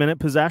 5-minute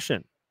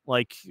possession.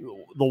 Like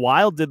the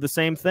Wild did the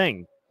same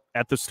thing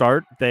at the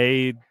start.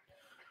 They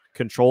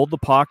controlled the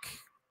puck,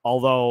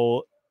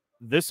 although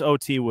this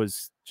OT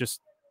was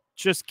just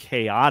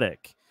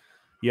chaotic.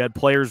 You had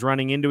players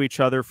running into each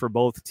other for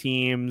both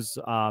teams,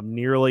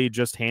 nearly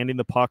just handing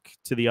the puck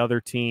to the other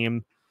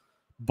team.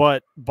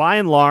 But by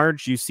and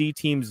large, you see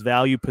teams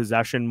value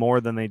possession more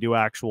than they do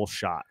actual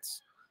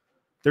shots.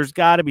 There's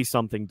got to be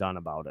something done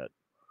about it.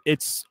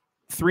 It's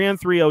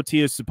 3-on-3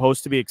 OT is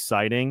supposed to be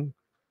exciting,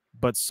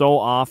 but so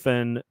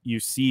often you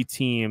see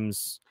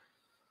teams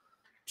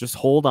just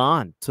hold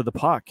on to the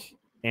puck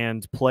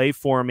and play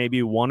for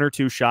maybe 1 or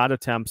 2 shot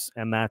attempts,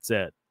 and that's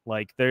it.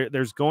 Like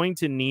there's going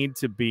to need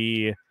to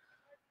be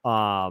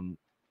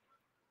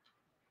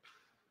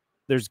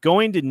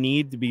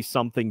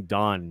something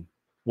done,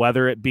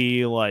 whether it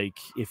be like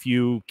if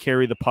you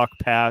carry the puck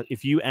past,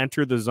 if you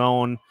enter the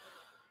zone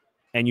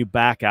and you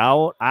back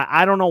out.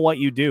 I don't know what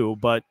you do,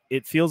 but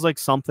it feels like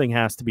something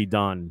has to be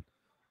done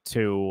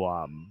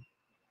to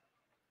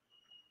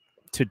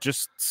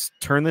just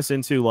turn this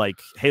into like,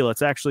 hey,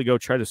 let's actually go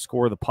try to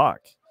score the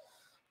puck,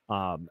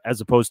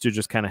 as opposed to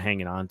just kind of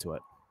hanging on to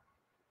it.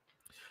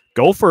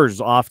 Gophers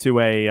off to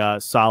a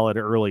solid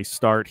early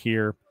start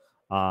here.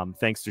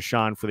 Thanks to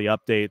Sean for the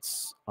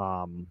updates.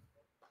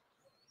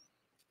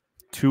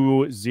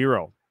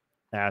 2-0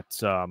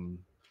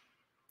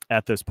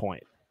 at this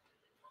point.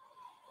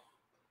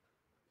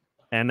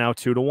 And now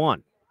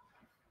 2-1.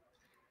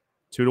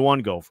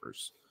 2-1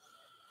 Gophers.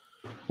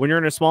 When you're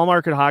in a small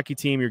market hockey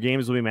team, your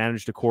games will be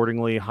managed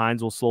accordingly.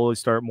 Hynes will slowly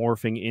start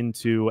morphing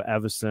into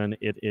Evason.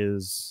 It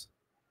is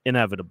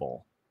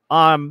inevitable.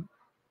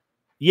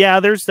 Yeah,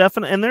 there's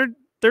definitely, and there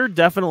are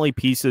definitely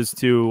pieces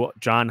to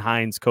John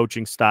Hynes'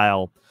 coaching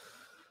style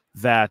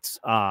that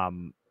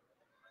Dean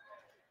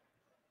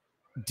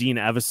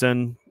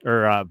Evason,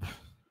 or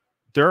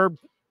there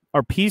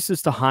are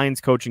pieces to Hynes'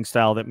 coaching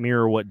style that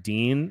mirror what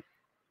Dean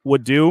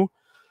would do.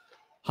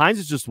 Hynes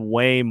is just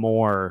way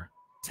more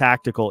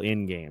tactical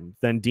in game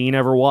than Dean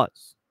ever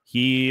was.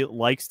 He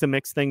likes to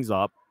mix things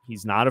up.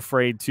 He's not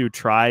afraid to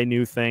try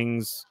new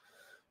things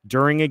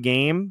during a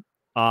game.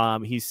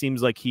 He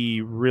seems like he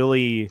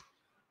really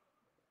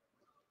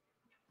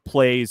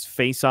plays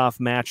face-off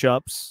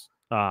matchups.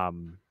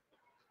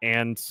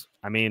 And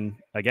I mean,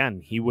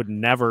 again, Dean would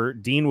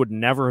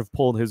never have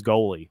pulled his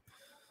goalie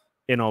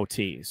in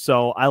OT.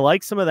 So I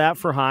like some of that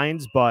for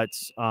Hynes, but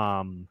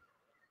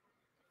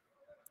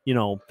you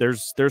know,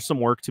 there's some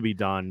work to be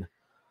done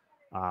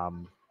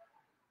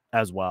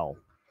as well.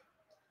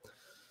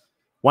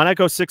 Why not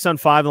go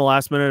 6-on-5 in the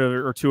last minute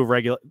or two of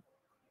regular?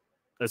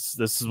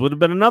 This would have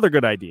been another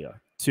good idea,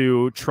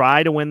 to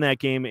try to win that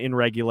game in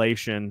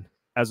regulation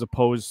as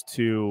opposed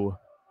to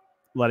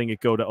letting it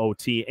go to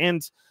OT.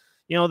 And,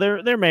 you know,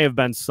 there may have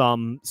been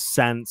some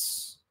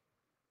sense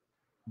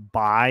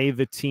by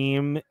the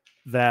team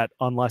that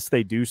unless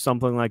they do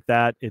something like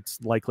that,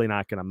 it's likely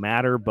not going to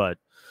matter. But,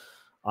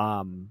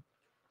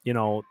 you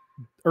know,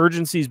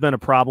 urgency's been a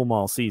problem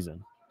all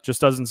season. Just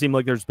doesn't seem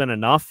like there's been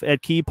enough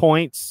at key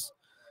points.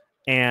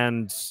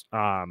 And,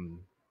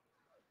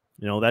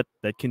 you know, that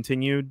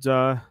continued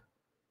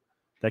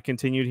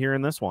here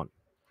in this one.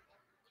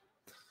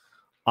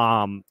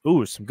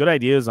 Ooh, some good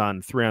ideas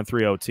on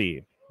 3-on-3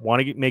 OT.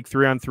 Want to make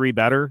 3-on-3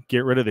 better?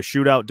 Get rid of the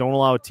shootout. Don't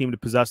allow a team to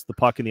possess the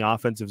puck in the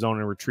offensive zone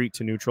and retreat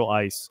to neutral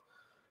ice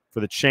for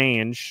the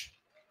change.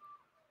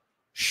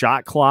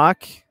 Shot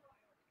clock.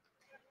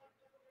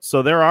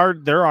 So there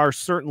are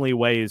certainly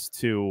ways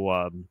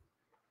to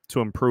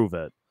improve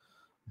it,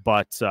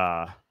 but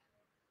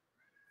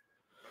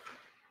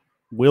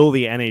will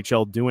the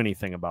NHL do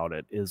anything about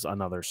it is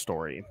another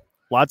story.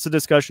 Lots of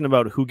discussion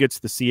about who gets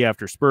the C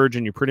after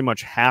Spurgeon. You pretty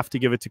much have to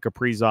give it to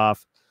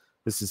Kaprizov.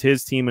 This is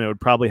his team, and it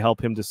would probably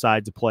help him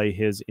decide to play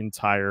his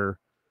entire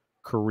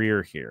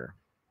career here.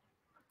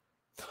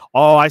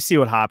 Oh, I see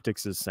what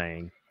Hoptics is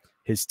saying.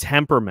 his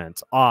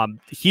temperament.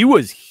 He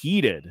was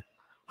heated.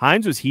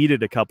 Hynes was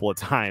heated a couple of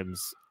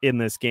times in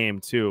this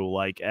game too,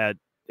 like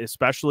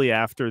especially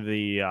after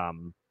the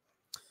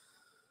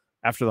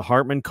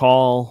Hartman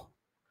call,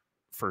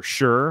 for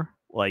sure.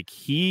 Like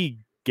he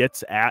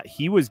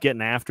was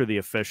getting after the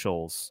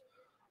officials.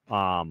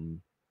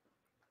 And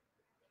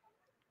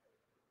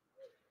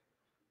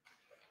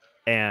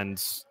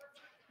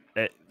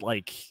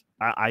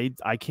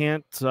I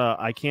can't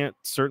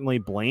certainly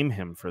blame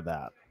him for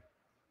that.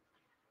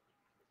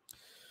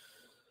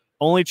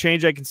 Only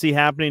change I can see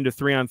happening to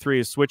 3-on-3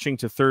 is switching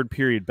to third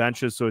period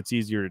benches, so it's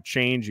easier to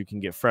change. You can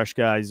get fresh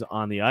guys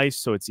on the ice,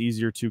 so it's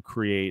easier to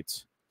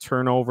create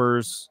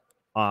turnovers.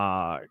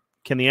 Can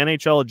the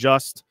NHL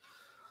adjust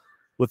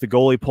with the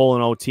goalie pull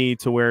in OT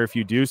to where if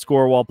you do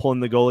score while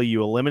pulling the goalie,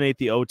 you eliminate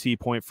the OT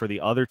point for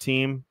the other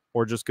team,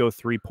 or just go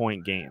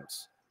 3-point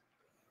games?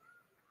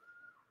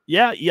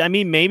 Yeah, I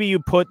mean, maybe you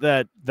put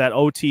that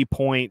OT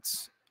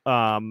points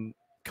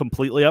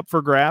completely up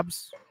for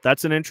grabs.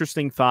 That's an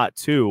interesting thought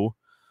too.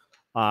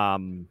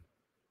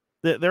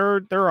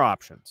 There are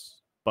options,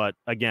 but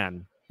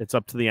again, it's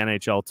up to the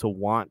NHL to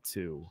want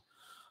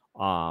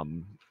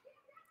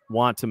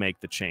to make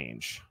the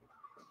change.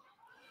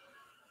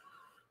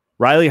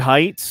 Riley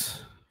Height,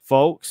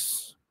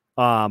 folks,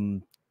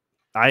 I'm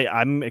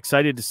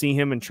excited to see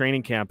him in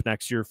training camp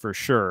next year for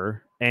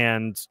sure.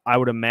 And I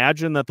would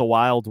imagine that the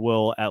Wild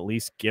will at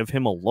least give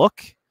him a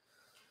look,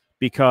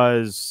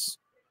 because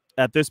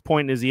at this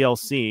point in his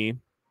ELC,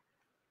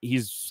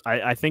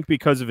 I think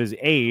because of his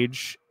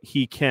age,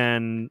 he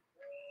can,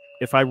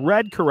 if I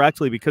read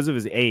correctly, because of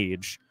his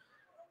age,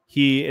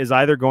 he is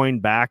either going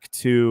back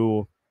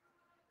to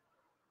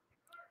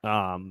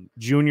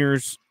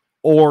juniors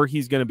or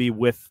he's going to be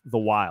with the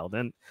Wild.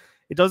 And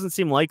it doesn't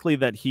seem likely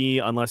that he,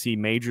 unless he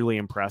majorly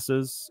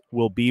impresses,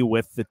 will be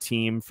with the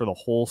team for the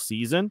whole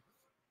season.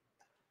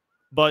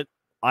 But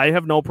I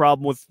have no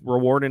problem with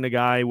rewarding a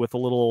guy with a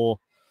little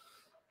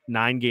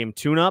 9-game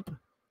tune-up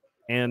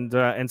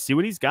and see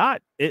what he's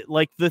got. It,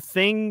 like, the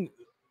thing,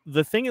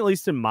 at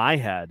least in my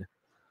head,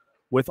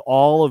 with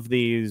all of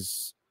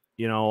these,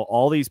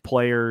 all these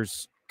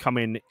players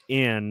coming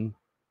in,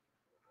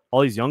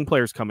 all these young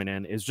players coming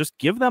in, is just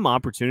give them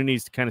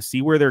opportunities to kind of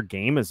see where their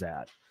game is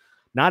at.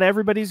 Not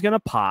everybody's going to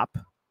pop.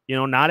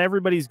 Not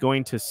everybody's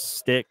going to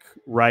stick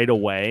right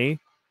away,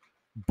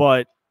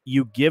 but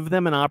you give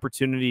them an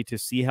opportunity to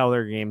see how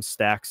their game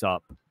stacks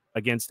up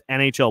against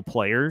NHL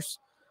players,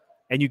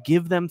 and you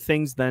give them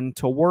things then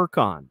to work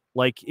on.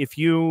 Like if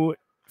you,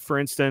 for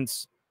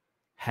instance,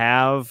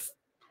 have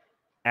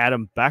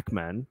Adam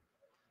Beckman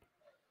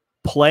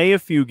play a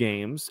few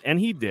games, and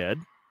he did,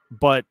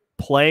 but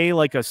play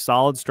like a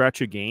solid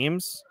stretch of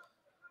games,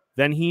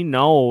 then he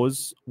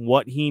knows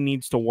what he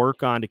needs to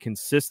work on to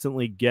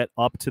consistently get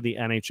up to the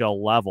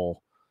NHL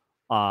level.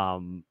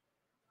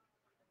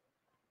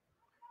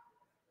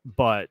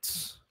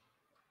 But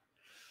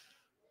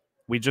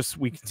we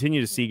continue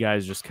to see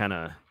guys just kind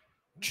of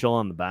chill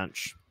on the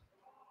bench.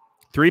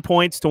 3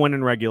 points to win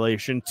in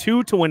regulation,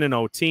 2 to win in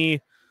OT,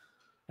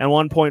 and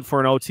 1 point for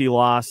an OT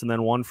loss, and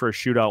then 1 for a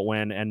shootout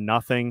win, and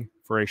nothing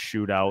for a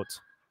shootout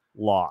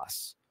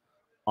loss.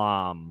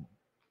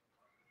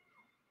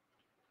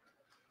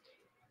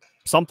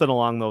 Something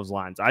along those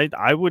lines.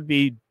 I would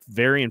be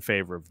very in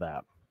favor of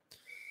that.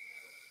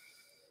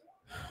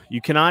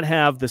 You cannot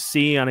have the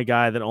C on a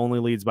guy that only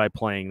leads by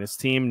playing. This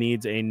team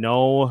needs a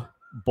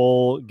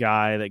no-bull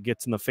guy that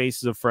gets in the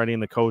faces of Freddie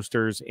and the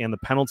Coasters and the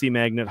penalty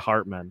magnet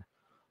Hartman.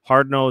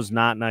 Hard-nosed,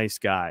 not nice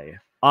guy.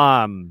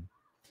 A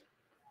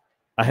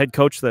head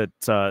coach that,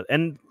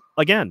 and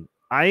again,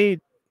 I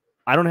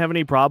don't have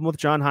any problem with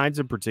John Hynes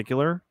in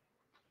particular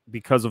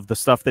because of the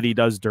stuff that he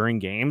does during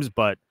games,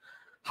 but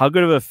how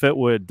good of a fit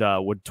would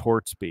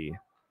Torts be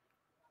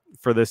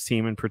for this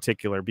team in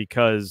particular?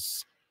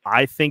 Because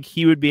I think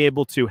he would be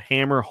able to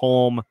hammer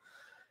home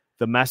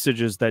the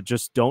messages that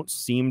just don't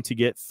seem to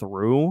get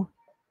through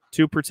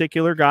to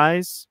particular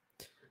guys.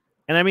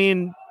 And I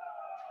mean,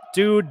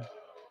 dude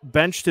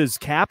benched his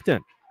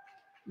captain.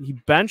 He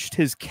benched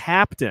his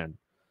captain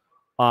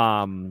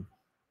to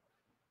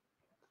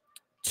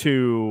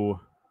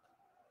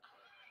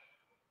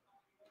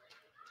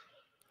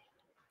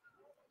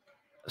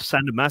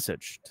send a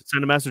message. To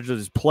send a message that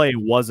his play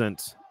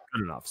wasn't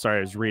good enough. Sorry,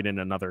 I was reading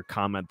another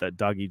comment that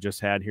Dougie just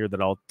had here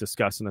that I'll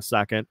discuss in a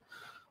second.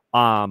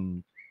 I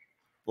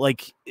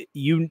think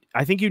you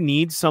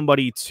need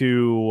somebody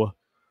to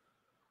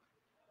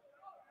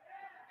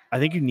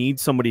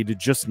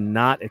just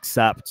not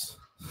accept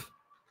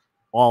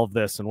all of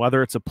this. And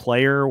whether it's a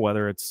player,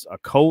 whether it's a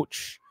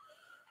coach,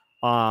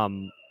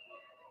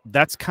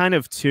 that's kind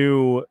of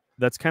too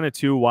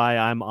why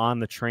I'm on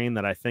the train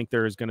that I think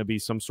there is going to be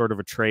some sort of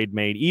a trade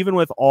made, even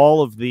with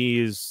all of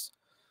these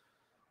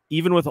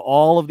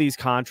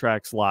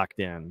contracts locked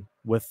in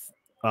with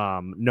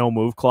no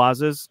move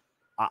clauses.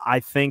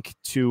 I think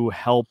to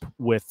help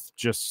with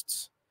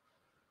just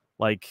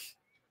like,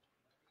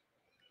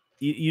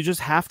 you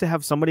just have to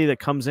have somebody that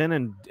comes in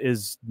and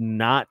is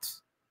not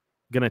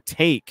going to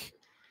take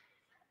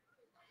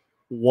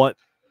what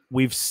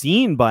we've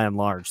seen by and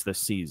large this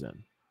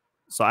season.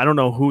 So I don't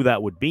know who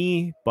that would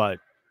be, but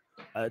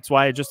that's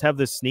why I just have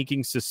this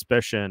sneaking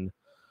suspicion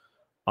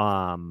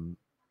that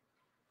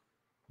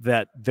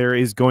there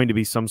is going to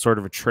be some sort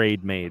of a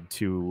trade made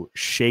to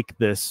shake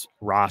this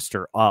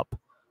roster up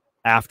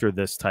after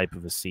this type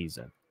of a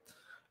season.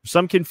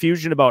 Some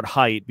confusion about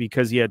height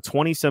because he had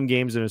 20-some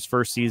games in his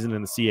first season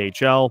in the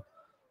CHL.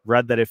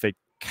 Read that if it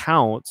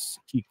counts,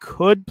 he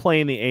could play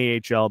in the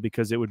AHL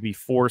because it would be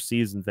 4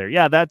 seasons there.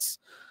 Yeah, that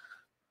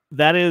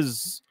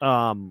is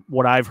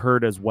what I've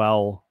heard as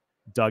well,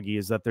 Dougie,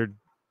 is that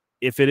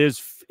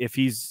if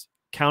he's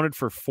counted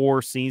for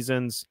 4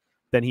 seasons,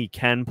 then he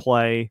can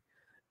play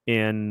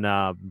in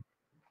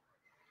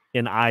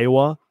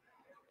Iowa.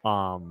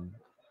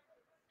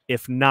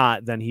 If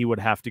not, then he would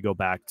have to go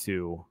back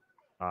to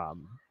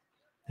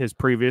his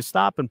previous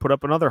stop and put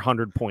up another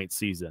 100-point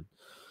season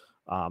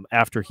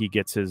after he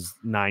gets his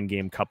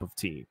 9-game cup of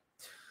tea.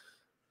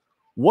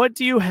 What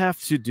do you have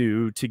to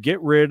do to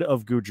get rid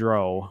of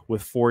Gaudreau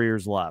with 4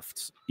 years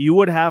left? You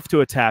would have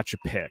to attach a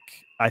pick,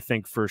 I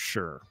think, for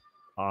sure,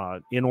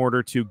 in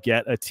order to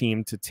get a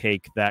team to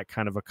take that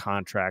kind of a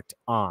contract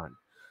on.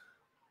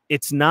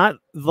 It's not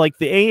like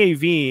the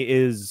AAV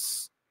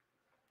is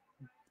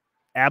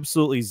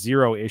absolutely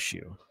zero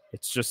issue.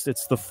 It's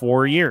the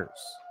 4 years.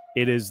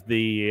 It is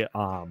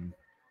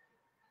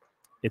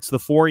it's the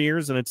 4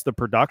 years, and it's the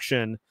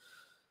production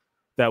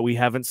that we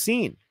haven't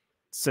seen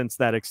since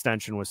that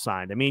extension was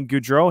signed. I mean,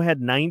 Gaudreau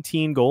had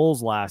 19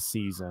 goals last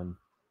season,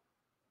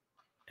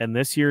 and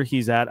this year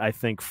he's at, I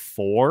think,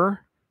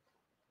 4.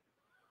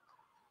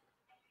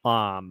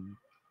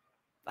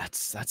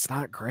 That's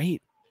not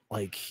great.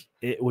 Like,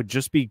 it would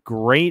just be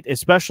great,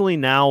 especially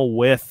now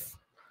with,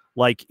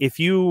 like, are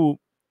you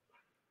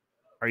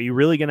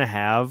really going to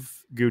have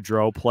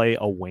Gaudreau play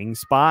a wing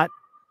spot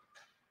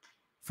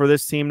for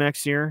this team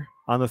next year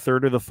on the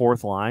 3rd or the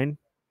 4th line?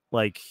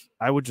 Like,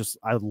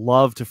 I'd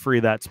love to free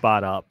that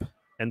spot up.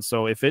 And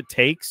so if it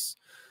takes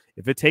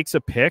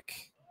a pick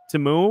to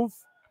move,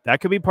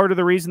 that could be part of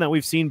the reason that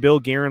we've seen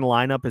Bill Guerin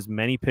line up as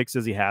many picks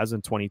as he has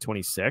in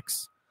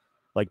 2026.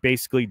 Like,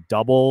 basically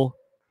double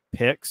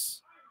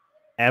picks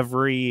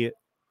every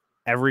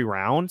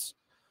round.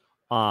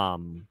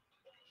 That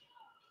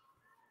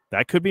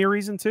could be a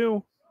reason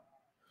too.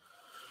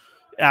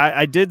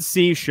 I did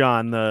see,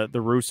 Sean, the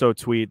Russo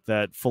tweet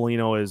that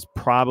Foligno is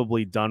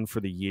probably done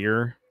for the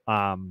year.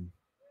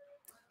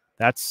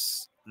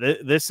 This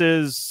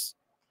is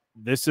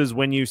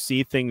when you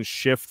see things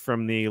shift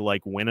from the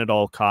like win at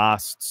all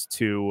costs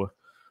to,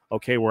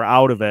 okay, we're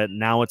out of it.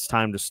 Now it's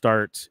time to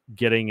start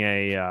getting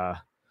a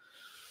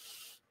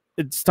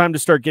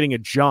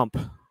jump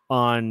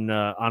on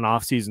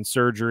off-season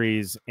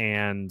surgeries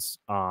and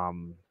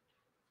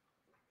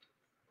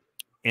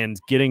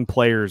getting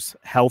players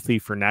healthy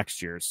for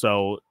next year.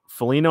 So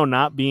Foligno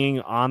not being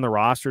on the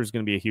roster is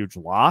going to be a huge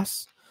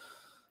loss,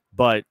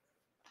 but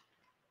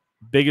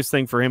biggest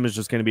thing for him is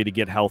just going to be to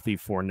get healthy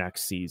for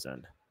next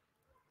season.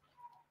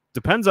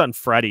 Depends on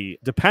Freddie.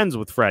 Depends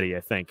with Freddie,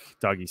 I think,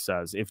 Dougie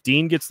says. If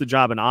Dean gets the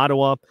job in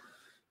Ottawa,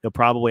 he'll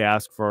probably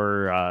ask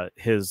for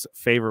his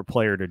favorite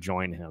player to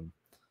join him.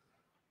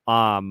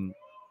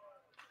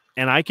 And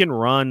I can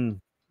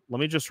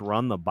let me just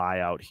run the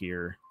buyout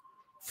here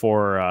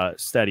for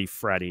Steady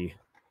Freddie,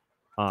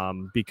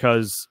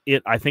 because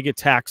I think it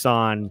tacks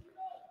on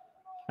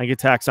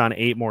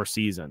 8 more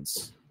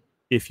seasons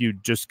if you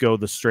just go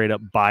the straight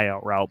up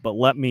buyout route. But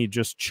let me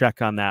just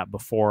check on that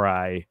before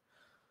I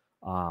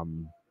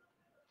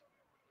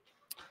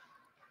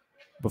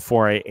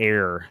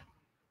air.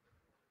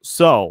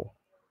 So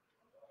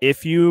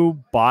if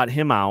you bought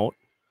him out,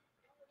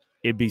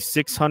 it'd be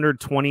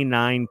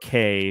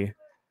 $629K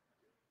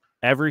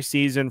every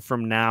season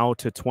from now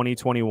to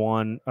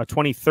 2031,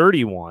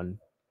 2031,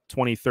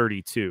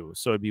 2032.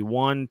 So it'd be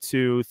 1,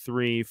 2,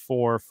 3,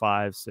 4,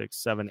 5, 6,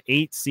 7,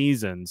 8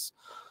 seasons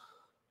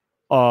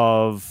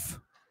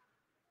of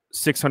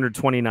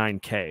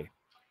 $629K.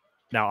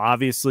 Now,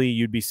 obviously,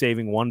 you'd be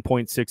saving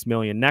 $1.6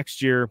 million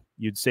next year.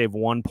 You'd save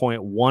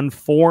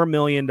 $1.14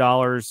 million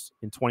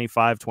in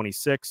 25,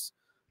 26,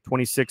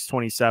 26,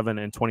 27,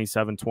 and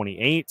 27,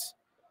 28.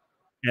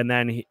 And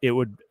then it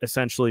would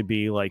essentially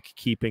be like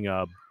keeping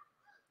a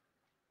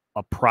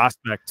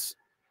prospect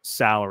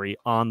salary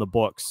on the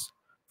books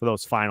for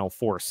those final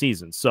 4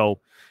 seasons. So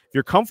if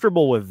you're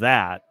comfortable with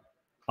that,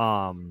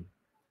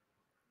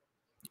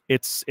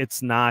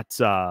 it's not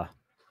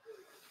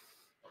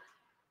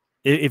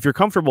if you're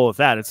comfortable with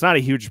that, it's not a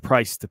huge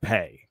price to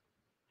pay.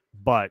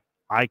 But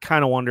I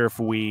kind of wonder if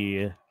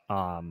we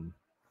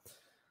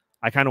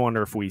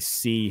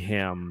see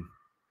him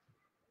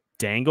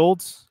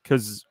dangled,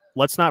 because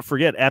let's not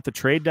forget, at the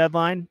trade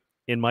deadline,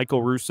 in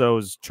Michael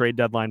Russo's trade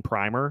deadline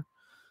primer,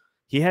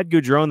 he had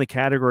Gaudreau in the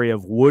category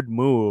of would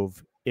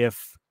move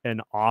if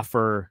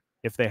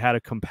they had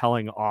a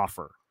compelling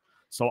offer.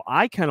 So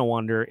I kind of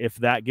wonder if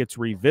that gets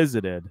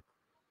revisited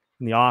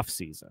in the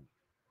offseason.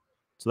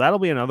 So that'll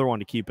be another one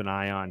to keep an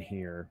eye on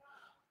here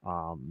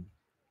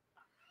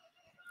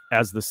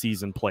as the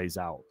season plays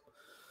out.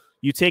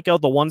 You take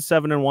out the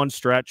 1-7-1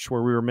 stretch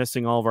where we were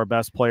missing all of our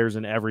best players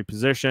in every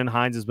position.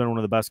 Hynes has been one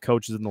of the best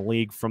coaches in the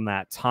league from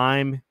that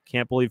time.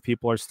 Can't believe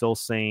people are still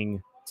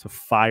saying to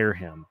fire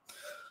him.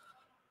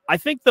 I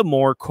think the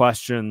more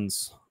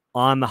questions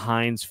on the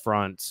Hynes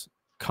front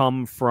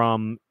come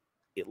from,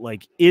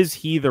 like, is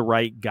he the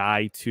right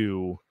guy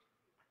to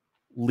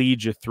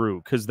lead you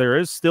through? Because there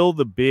is still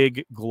the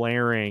big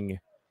glaring,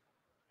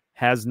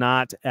 has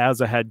not,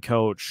 as a head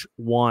coach,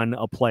 won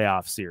a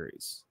playoff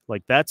series.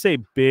 Like, that's a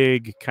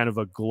big kind of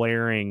a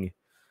glaring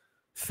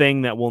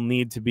thing that will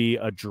need to be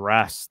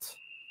addressed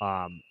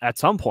at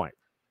some point,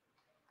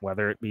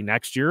 whether it be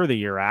next year or the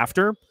year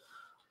after.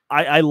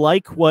 I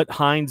like what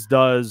Hynes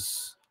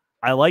does.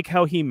 I like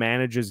how he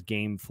manages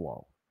game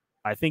flow.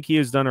 I think he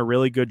has done a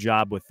really good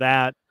job with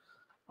that.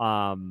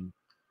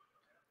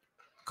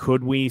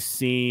 Could we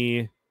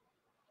see,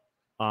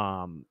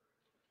 you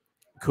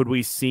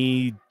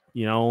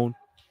know,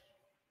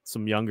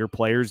 some younger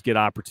players get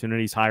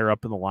opportunities higher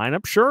up in the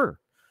lineup? Sure.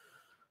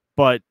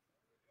 But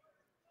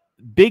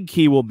big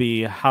key will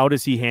be, how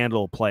does he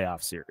handle a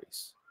playoff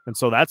series? And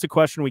so that's a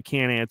question we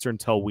can't answer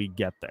until we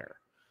get there.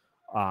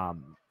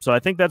 So I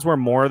think that's where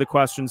more of the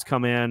questions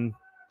come in.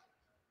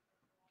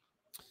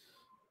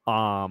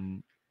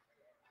 But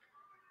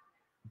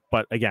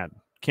again,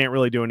 can't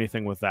really do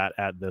anything with that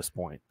at this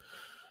point.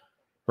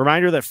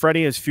 Reminder that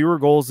Freddie has fewer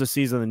goals this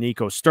season than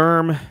Nico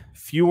Sturm,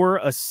 fewer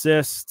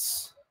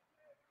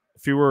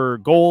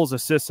goals,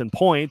 assists, and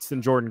points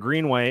than Jordan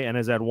Greenway, and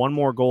has had one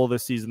more goal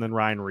this season than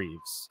Ryan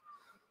Reeves.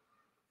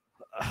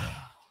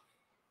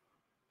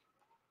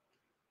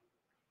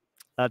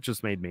 That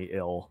just made me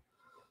ill.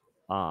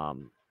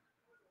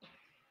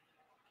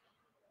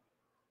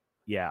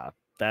 Yeah,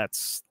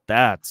 that's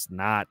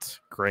not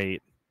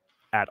great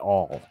at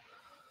all.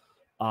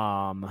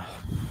 Yikes.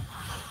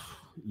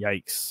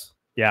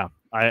 Yeah,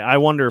 I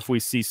wonder if we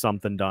see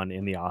something done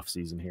in the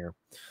offseason here.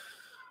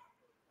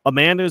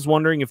 Amanda is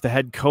wondering if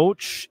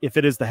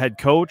it is the head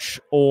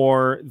coach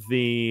or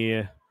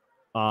the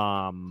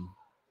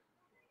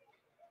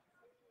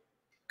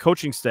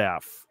coaching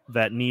staff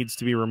that needs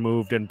to be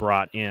removed and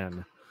brought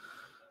in.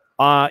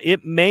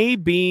 It may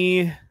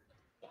be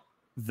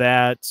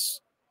that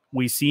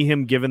we see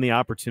him given the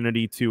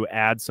opportunity to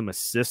add some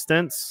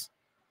assistants,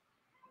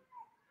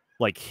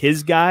 like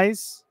his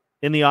guys,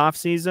 in the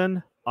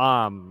offseason.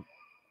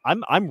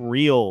 I'm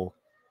real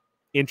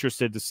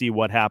interested to see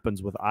what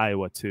happens with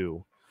Iowa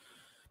too,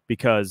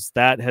 because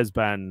that's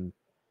been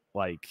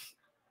a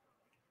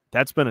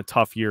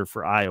tough year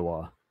for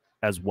Iowa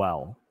as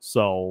well.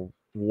 So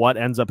what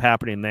ends up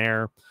happening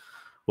there,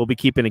 we'll be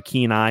keeping a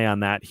keen eye on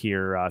that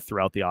here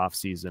throughout the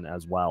offseason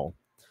as well.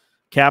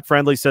 Cap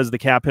Friendly says the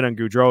cap hit on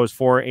Gaudreau is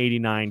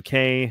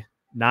 $489K,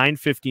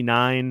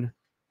 $959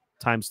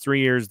 times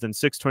 3 years, then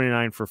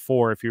 $629 for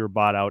 4 if you were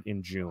bought out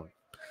in June.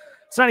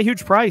 It's not a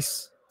huge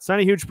price. It's not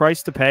a huge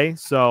price to pay.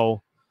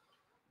 So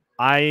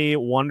I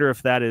wonder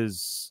if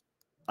that's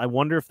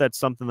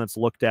something that's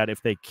looked at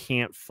if they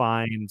can't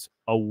find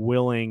a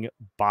willing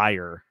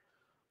buyer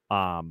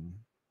in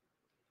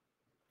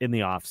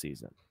the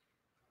offseason.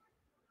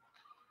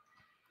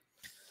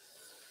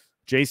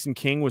 Jason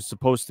King was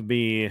supposed to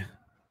be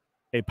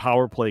a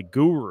power play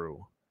guru,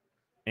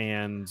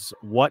 and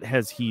what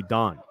has he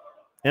done?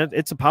 And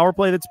it's a power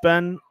play that's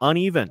been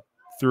uneven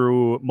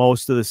through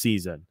most of the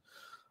season,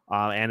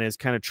 and is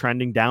kind of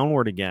trending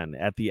downward again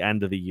at the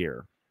end of the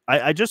year.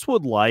 I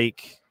would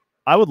like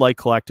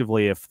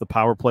collectively if the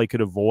power play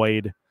could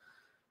avoid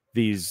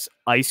these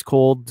ice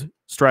cold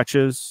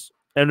stretches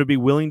and would be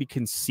willing to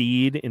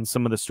concede in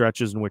some of the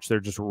stretches in which they're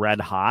just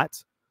red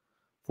hot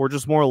for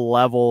just more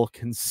level,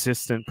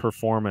 consistent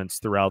performance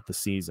throughout the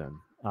season.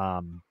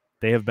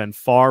 They have been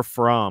far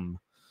from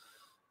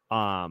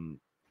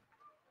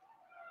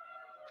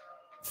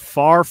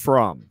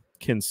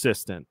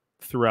consistent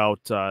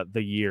throughout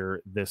the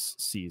year this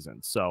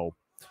season. So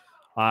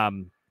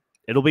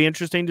it'll be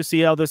interesting to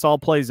see how this all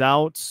plays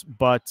out,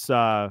 but it's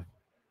going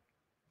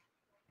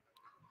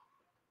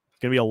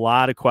to be a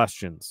lot of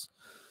questions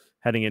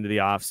heading into the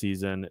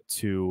offseason,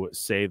 to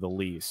say the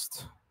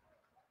least.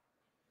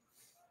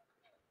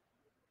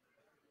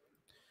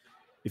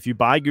 If you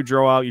buy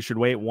Gaudreau out, you should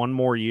wait one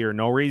more year.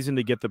 No reason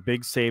to get the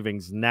big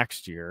savings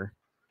next year.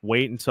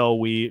 Wait until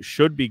we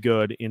should be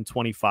good in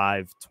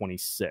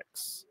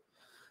 25-26.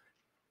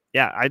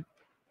 Yeah,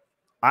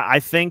 I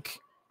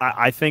think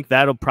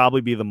that'll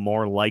probably be the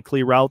more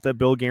likely route that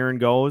Bill Guerin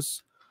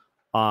goes.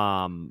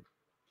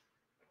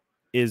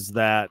 Is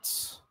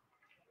that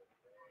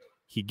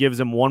he gives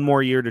him one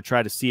more year to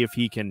try to see if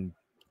he can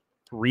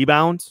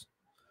rebound,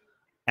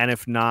 and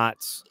if not,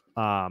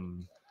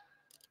 then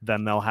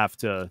they'll have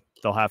to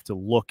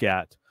look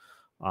at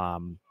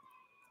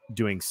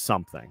doing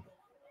something.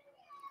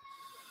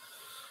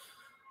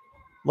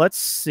 Let's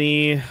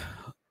see.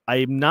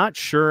 I'm not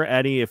sure,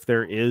 Eddie, if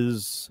there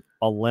is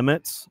a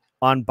limit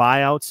on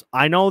buyouts.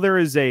 I know there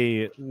is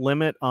a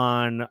limit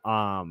on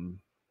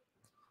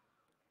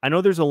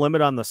there's a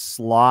limit on the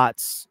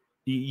slots.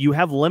 You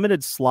have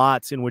limited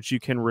slots in which you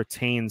can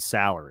retain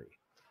salary.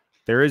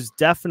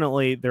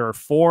 there are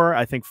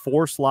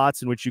four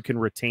slots in which you can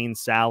retain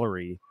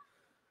salary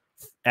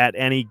at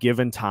any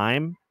given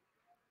time.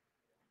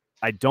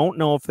 I don't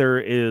know if there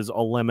is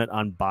a limit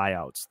on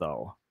buyouts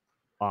though.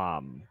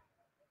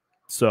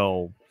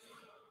 So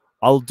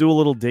I'll do a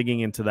little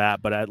digging into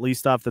that, but at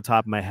least off the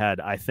top of my head,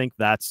 I think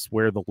that's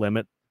where the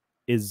limit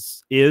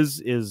is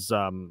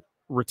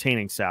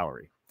retaining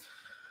salary.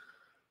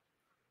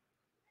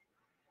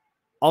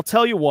 I'll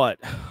tell you what,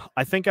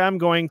 I think I'm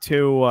going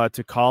to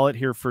call it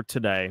here for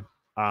today.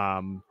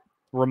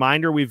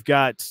 Reminder, we've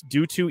got,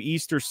 due to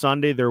Easter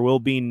Sunday, there will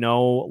be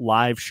no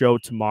live show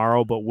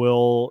tomorrow, but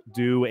we'll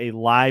do a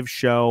live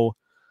show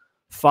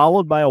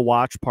followed by a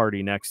watch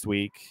party next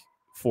week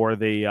for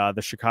the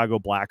Chicago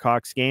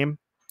Blackhawks game.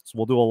 So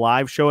we'll do a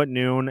live show at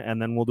noon,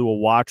 and then we'll do a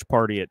watch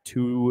party at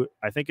 2.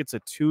 I think it's a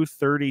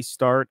 2:30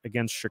 start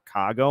against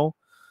Chicago.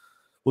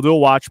 We'll do a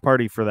watch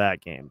party for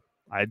that game.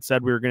 I had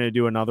said we were going to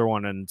do another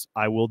one, and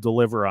I will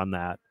deliver on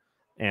that.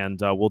 And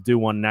we'll do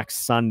one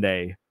next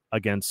Sunday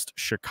against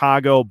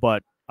Chicago,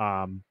 but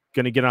going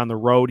to get on the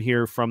road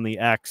here from the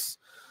X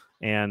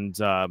and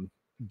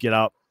get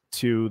up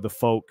to the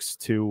folks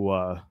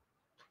to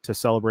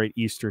celebrate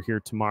Easter here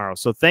tomorrow.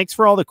 So thanks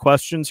for all the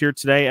questions here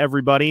today,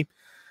 everybody,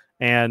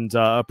 and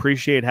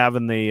appreciate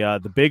having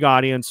the big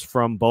audience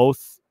from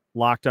both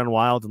Locked On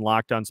Wild and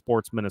Locked On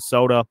Sports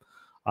Minnesota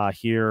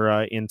here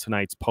in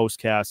tonight's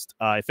postcast.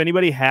 If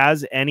anybody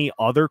has any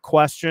other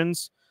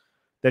questions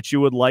that you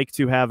would like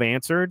to have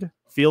answered,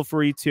 feel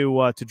free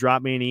to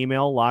drop me an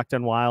email,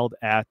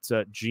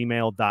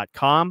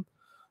 lockedonwild@gmail.com,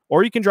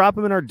 or you can drop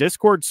them in our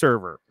Discord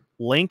server.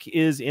 Link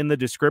is in the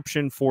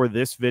description for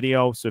this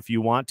video, so if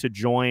you want to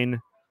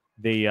join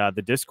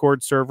the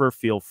Discord server,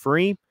 feel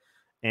free.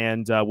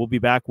 And we'll be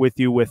back with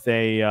you with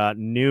a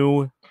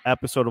new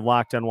episode of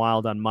Locked On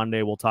Wild on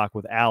Monday. We'll talk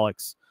with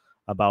Alex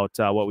about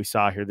what we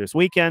saw here this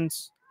weekend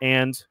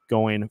and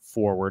going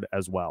forward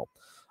as well.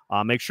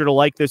 Make sure to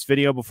like this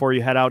video before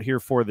you head out here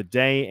for the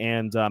day,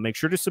 and make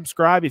sure to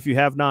subscribe if you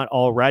have not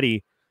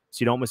already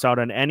so you don't miss out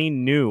on any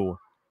new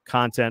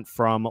content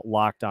from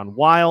Locked On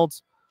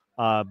Wild.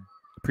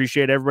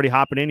 Appreciate everybody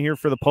hopping in here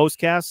for the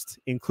postcast,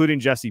 including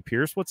Jesse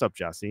Pierce. What's up,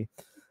 Jesse?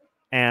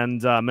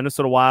 And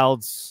Minnesota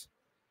Wilds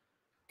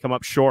come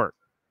up short,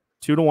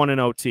 2-1 in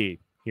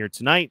OT here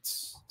tonight.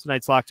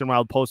 Tonight's Locked On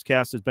Wild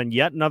postcast has been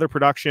yet another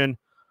production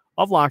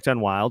of Locked On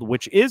Wild,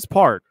 which is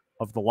part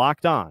of the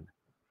Locked On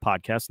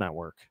Podcast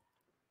Network.